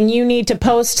night and you need to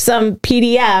post some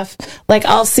PDF, like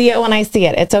I'll see it when I see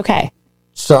it. It's okay.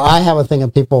 So I have a thing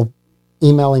of people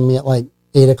emailing me at like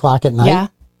 8 o'clock at night. Yeah.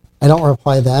 I don't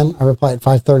reply then. I reply at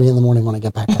 5:30 in the morning when I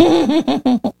get back up.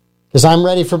 Because I'm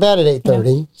ready for bed at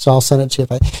 8:30, so I'll send it to you.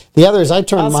 The other is I'll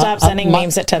stop sending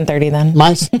memes at 10:30 then.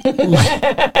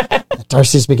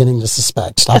 Darcy's beginning to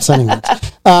suspect. Stop sending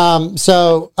memes.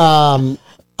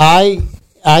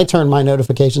 I turned my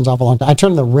notifications off a long time. I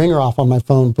turned the ringer off on my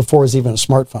phone before it was even a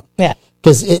smartphone. Yeah.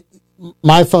 Because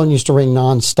my phone used to ring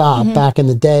nonstop back in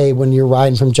the day when you're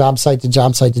riding from job site to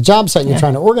job site to job site and you're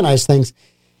trying to organize things.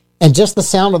 And just the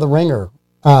sound of the ringer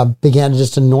began to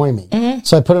just annoy me.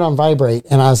 So I put it on vibrate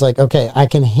and I was like, okay, I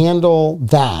can handle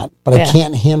that, but I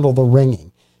can't handle the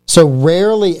ringing. So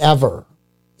rarely ever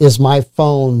is my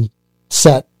phone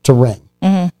set to ring.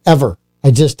 Ever.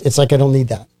 It's like I don't need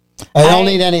that. I don't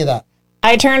need any of that.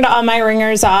 I turned all my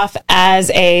ringers off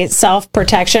as a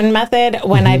self-protection method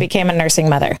when I became a nursing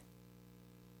mother.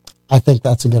 I think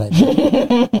that's a good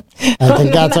idea. I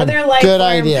think that's a good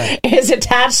idea. Is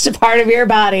attached to part of your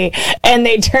body, and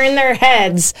they turn their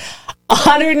heads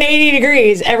 180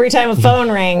 degrees every time a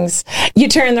phone rings. You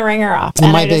turn the ringer off.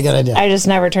 It might be a good idea. I just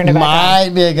never turned it back on.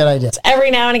 Might be a good idea. Every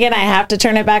now and again, I have to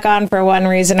turn it back on for one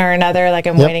reason or another. Like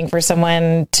I'm waiting for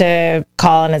someone to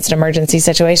call, and it's an emergency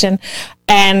situation,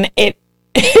 and it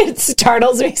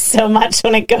startles me so much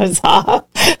when it goes off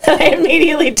that I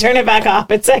immediately turn it back off.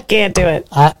 I can't do it.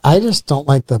 I just don't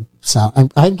like the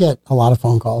sound. I get a lot of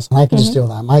phone calls, and I can just deal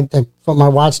with that. My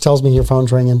watch tells me your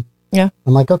phone's ringing. Yeah.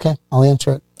 I'm like, okay, I'll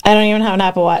answer it. I don't even have an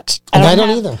Apple Watch. I don't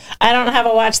either. I don't have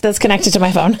a watch that's connected to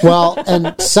my phone. Well,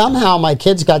 and somehow my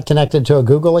kids got connected to a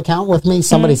Google account with me.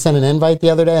 Somebody sent an invite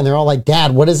the other day, and they're all like,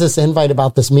 Dad, what is this invite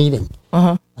about this meeting?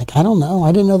 Like, I don't know.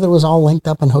 I didn't know that it was all linked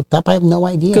up and hooked up. I have no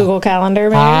idea. Google Calendar,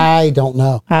 maybe? I don't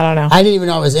know. I don't know. I didn't even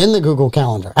know it was in the Google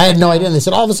Calendar. I had no idea. And they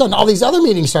said, all of a sudden, all these other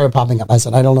meetings started popping up. I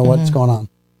said, I don't know what's going on.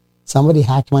 Somebody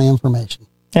hacked my information.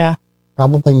 Yeah.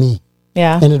 Probably me.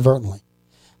 Yeah. Inadvertently.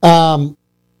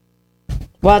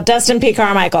 Well, Dustin P.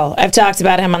 Carmichael, I've talked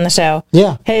about him on the show.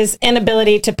 Yeah. His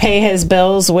inability to pay his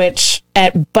bills,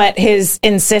 but his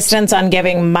insistence on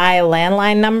giving my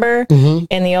landline number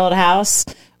in the old house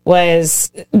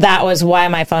was why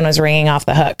my phone was ringing off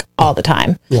the hook all the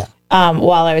time. Yeah.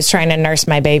 While I was trying to nurse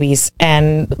my babies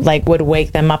and would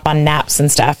wake them up on naps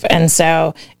and stuff. And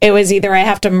so it was either I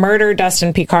have to murder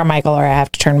Dustin P. Carmichael or I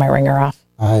have to turn my ringer off.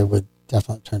 I would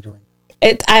definitely turn the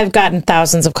ringer. I've gotten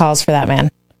thousands of calls for that man.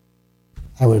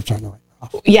 I would have turned the ringer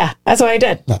off. Yeah, that's what I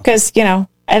did. Because,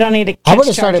 I don't need to catch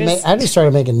I just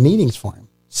started making meetings for him.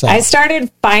 So. I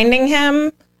started finding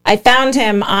him I found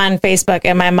him on Facebook,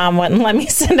 and my mom wouldn't let me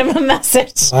send him a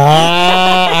message.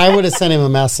 I would have sent him a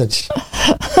message.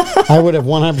 I would have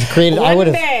 100 created. I would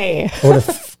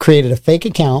have created a fake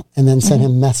account and then sent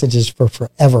him messages for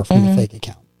forever from the fake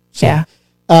account. So, Yeah.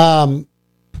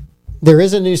 There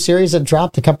is a new series that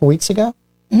dropped a couple weeks ago.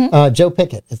 Joe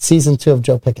Pickett. It's season 2 of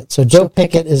Joe Pickett. So Joe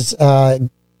Pickett is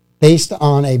based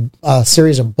on a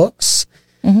series of books.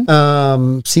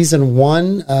 Season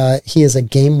 1, he is a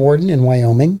game warden in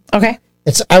Wyoming. Okay.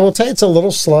 I will tell you, it's a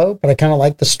little slow, but I kind of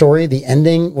like the story. The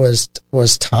ending was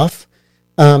tough.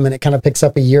 And it kind of picks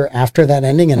up a year after that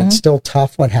ending, and it's still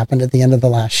tough what happened at the end of the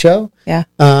last show. Yeah.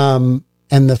 And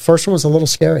the first one was a little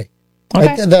scary. Okay.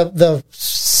 Like the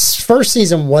first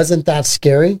season wasn't that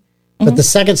scary, but the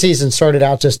second season started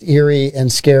out just eerie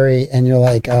and scary, and you're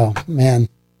like, oh man,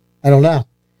 I don't know.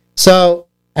 So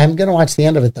I'm going to watch the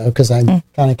end of it though, because I'm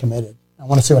kind of committed. I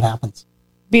want to see what happens.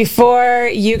 Before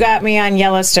you got me on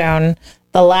Yellowstone,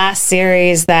 the last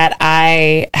series that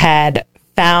I had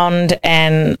found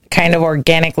and kind of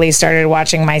organically started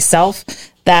watching myself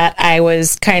that I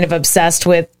was kind of obsessed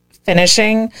with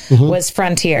finishing was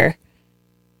Frontier.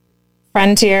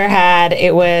 Frontier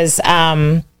it was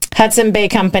Hudson Bay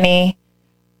Company,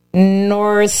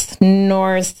 North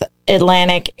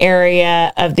Atlantic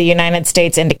area of the United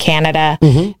States into Canada.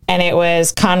 And it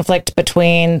was conflict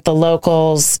between the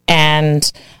locals and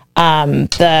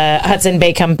the Hudson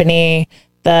Bay Company,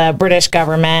 the British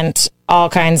government, all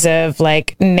kinds of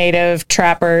like native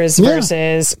trappers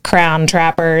versus crown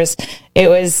trappers. It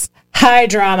was high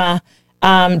drama.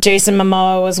 Jason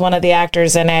Momoa was one of the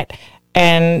actors in it.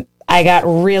 And I got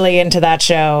really into that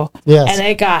show. Yes. And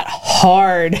it got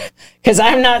hard because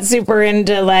I'm not super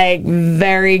into like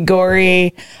very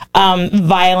gory,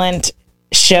 violent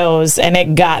shows, and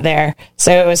it got there.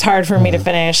 So it was hard for me to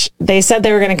finish. They said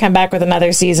they were going to come back with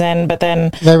another season, but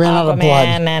then they ran out of blood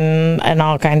and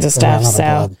all kinds of stuff.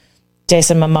 So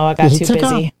Jason Momoa got too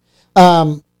busy.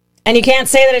 And you can't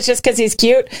say that it's just because he's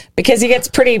cute, because he gets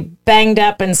pretty banged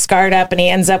up and scarred up, and he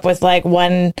ends up with like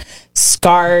one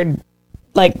scarred,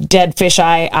 like dead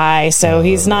fisheye eye. So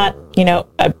he's not,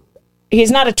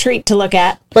 he's not a treat to look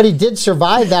at. But he did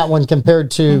survive that one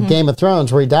compared to Game of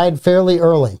Thrones, where he died fairly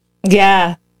early.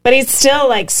 Yeah. But he's still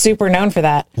like super known for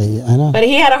that. Yeah, I know. But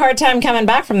he had a hard time coming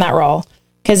back from that role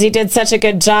because he did such a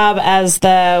good job as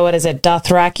the,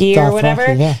 Dothraki or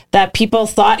whatever, that people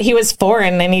thought he was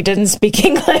foreign and he didn't speak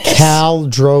English. Khal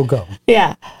Drogo.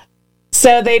 Yeah.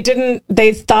 So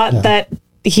they thought that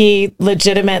he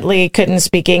legitimately couldn't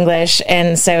speak English,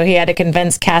 and so he had to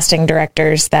convince casting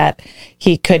directors that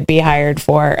he could be hired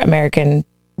for American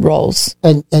roles.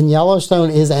 And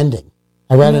Yellowstone is ending.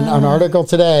 I read an article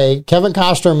today. Kevin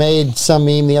Costner made some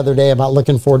meme the other day about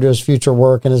looking forward to his future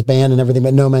work and his band and everything,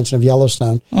 but no mention of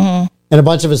Yellowstone. And a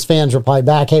bunch of his fans replied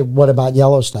back, hey, what about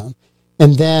Yellowstone?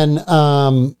 And then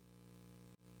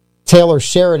Taylor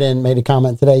Sheridan made a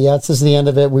comment today. Yeah, this is the end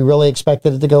of it. We really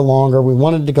expected it to go longer. We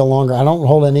wanted it to go longer. I don't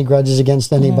hold any grudges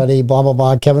against anybody, blah, blah,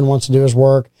 blah. Kevin wants to do his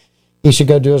work. He should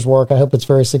go do his work. I hope it's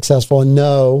very successful. And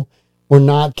no, we're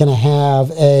not going to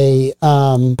have a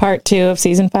part 2 of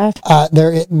season 5.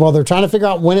 They're trying to figure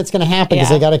out when it's going to happen because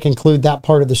they got to conclude that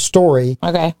part of the story.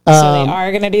 Okay, so they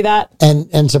are going to do that.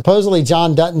 And supposedly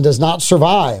John Dutton does not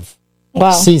survive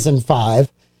season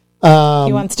 5. He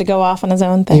wants to go off on his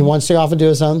own thing. He wants to go off and do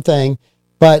his own thing.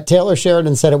 But Taylor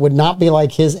Sheridan said it would not be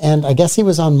like his end. I guess he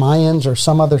was on Mayans or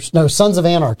Sons of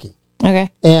Anarchy.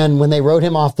 Okay. And when they wrote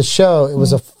him off the show, it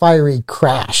was a fiery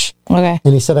crash. Okay.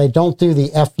 And he said, I don't do the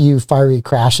FU fiery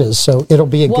crashes, so it'll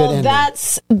be a good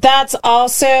ending. That's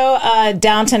also a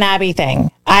Downton Abbey thing.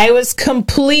 I was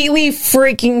completely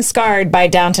freaking scarred by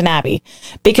Downton Abbey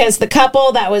because the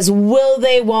couple that was will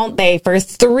they, won't they for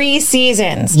 3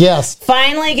 seasons. Yes.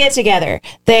 Finally get together.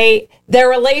 Their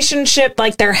relationship,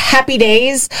 like their happy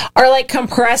days, are like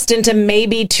compressed into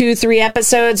maybe 2-3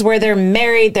 episodes where they're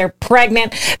married, they're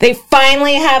pregnant, they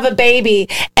finally have a baby,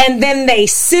 and then they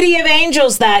City of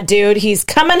Angels that dude. He's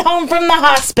coming home from the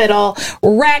hospital,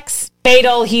 Rex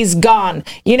fatal, he's gone.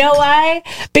 You know why?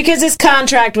 Because his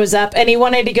contract was up and he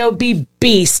wanted to go be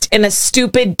Beast in a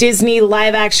stupid Disney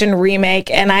live action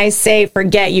remake, and I say,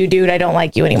 forget you, dude. I don't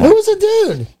like you anymore. Who was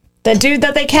the dude? The dude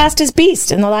that they cast as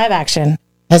Beast in the live action.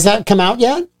 Has that come out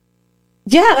yet?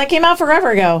 Yeah, that came out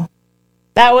forever ago.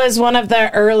 That was one of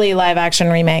the early live action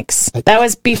remakes. That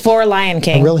was before Lion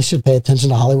King. I really should pay attention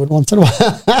to Hollywood once in a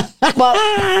while. Well,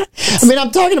 I mean,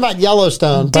 I'm talking about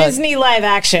Yellowstone. Disney live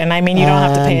action. I mean, you don't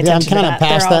have to pay attention to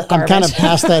that. I'm kind of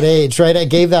past that age, right? I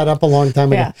gave that up a long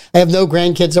time ago. Yeah. I have no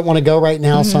grandkids that want to go right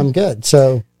now, so I'm good.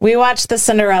 So we watched the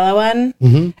Cinderella one,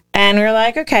 and we were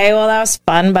like, okay, well, that was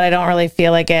fun, but I don't really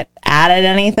feel like it added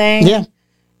anything. Yeah.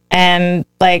 And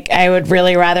like, I would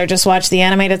really rather just watch the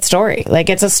animated story. Like,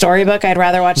 it's a storybook. I'd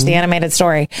rather watch the animated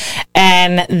story.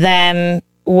 And then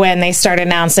when they started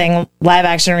announcing live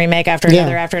action remake after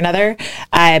another,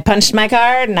 I punched my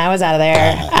card and I was out of there.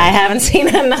 I haven't seen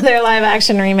another live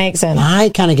action remake since. I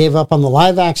kind of gave up on the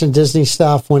live action Disney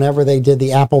stuff whenever they did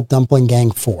the Apple Dumpling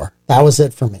Gang 4. That was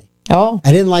it for me. Oh,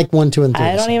 I didn't like 1, 2, and 3.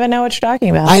 I don't even know what you're talking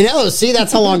about. I know. See,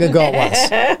 that's how long ago it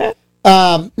was.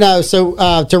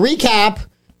 To recap,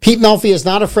 Pete Melfi is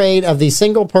not afraid of the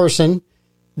single person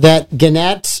that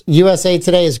Gannett USA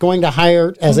Today is going to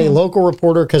hire as a local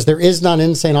reporter because there is none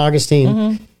in St.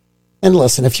 Augustine. And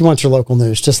listen, if you want your local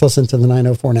news, just listen to the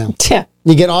 904 Now. Yeah.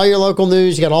 You get all your local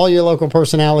news. You get all your local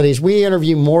personalities. We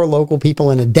interview more local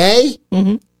people in a day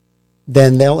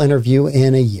than they'll interview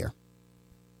in a year.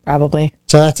 Probably.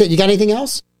 So that's it. You got anything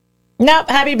else? Nope.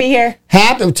 Happy to be here.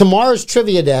 Tomorrow's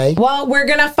trivia day. Well, we're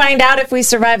going to find out if we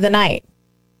survive the night.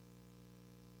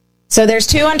 So there's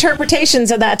 2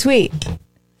 interpretations of that tweet.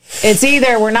 It's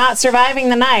either we're not surviving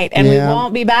the night and we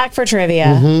won't be back for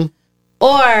trivia,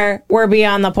 or we're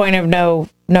beyond the point of no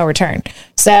return.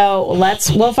 So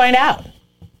we'll find out.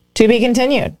 To be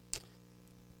continued.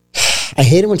 I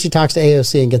hate it when she talks to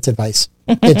AOC and gets advice.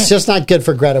 It's just not good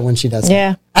for Greta when she does it.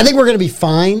 Yeah. I think we're going to be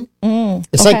fine.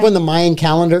 It's like when the Mayan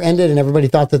calendar ended and everybody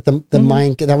thought that the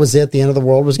Mayan, that was it, the end of the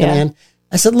world was going to end.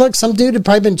 I said, look, some dude had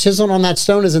probably been chiseling on that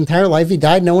stone his entire life. He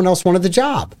died. No one else wanted the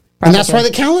job. And that's why the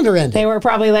calendar ended. They were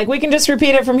probably like, we can just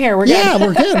repeat it from here. We're good. Yeah,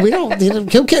 we're good. We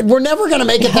don't, we're never going to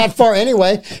make it that far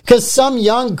anyway, because some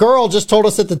young girl just told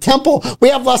us at the temple, we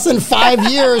have less than 5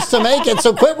 years to make it.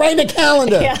 So quit writing a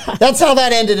calendar. Yeah. That's how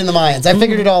that ended in the Mayans. I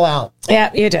figured it all out.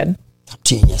 Yeah, you did.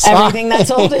 Genius. Everything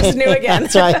that's old is new again.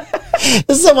 That's right.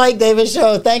 This is the Mike Davis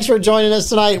Show. Thanks for joining us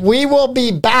tonight. We will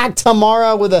be back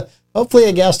tomorrow with hopefully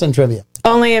a guest in trivia.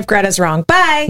 Only if Greta's wrong. Bye.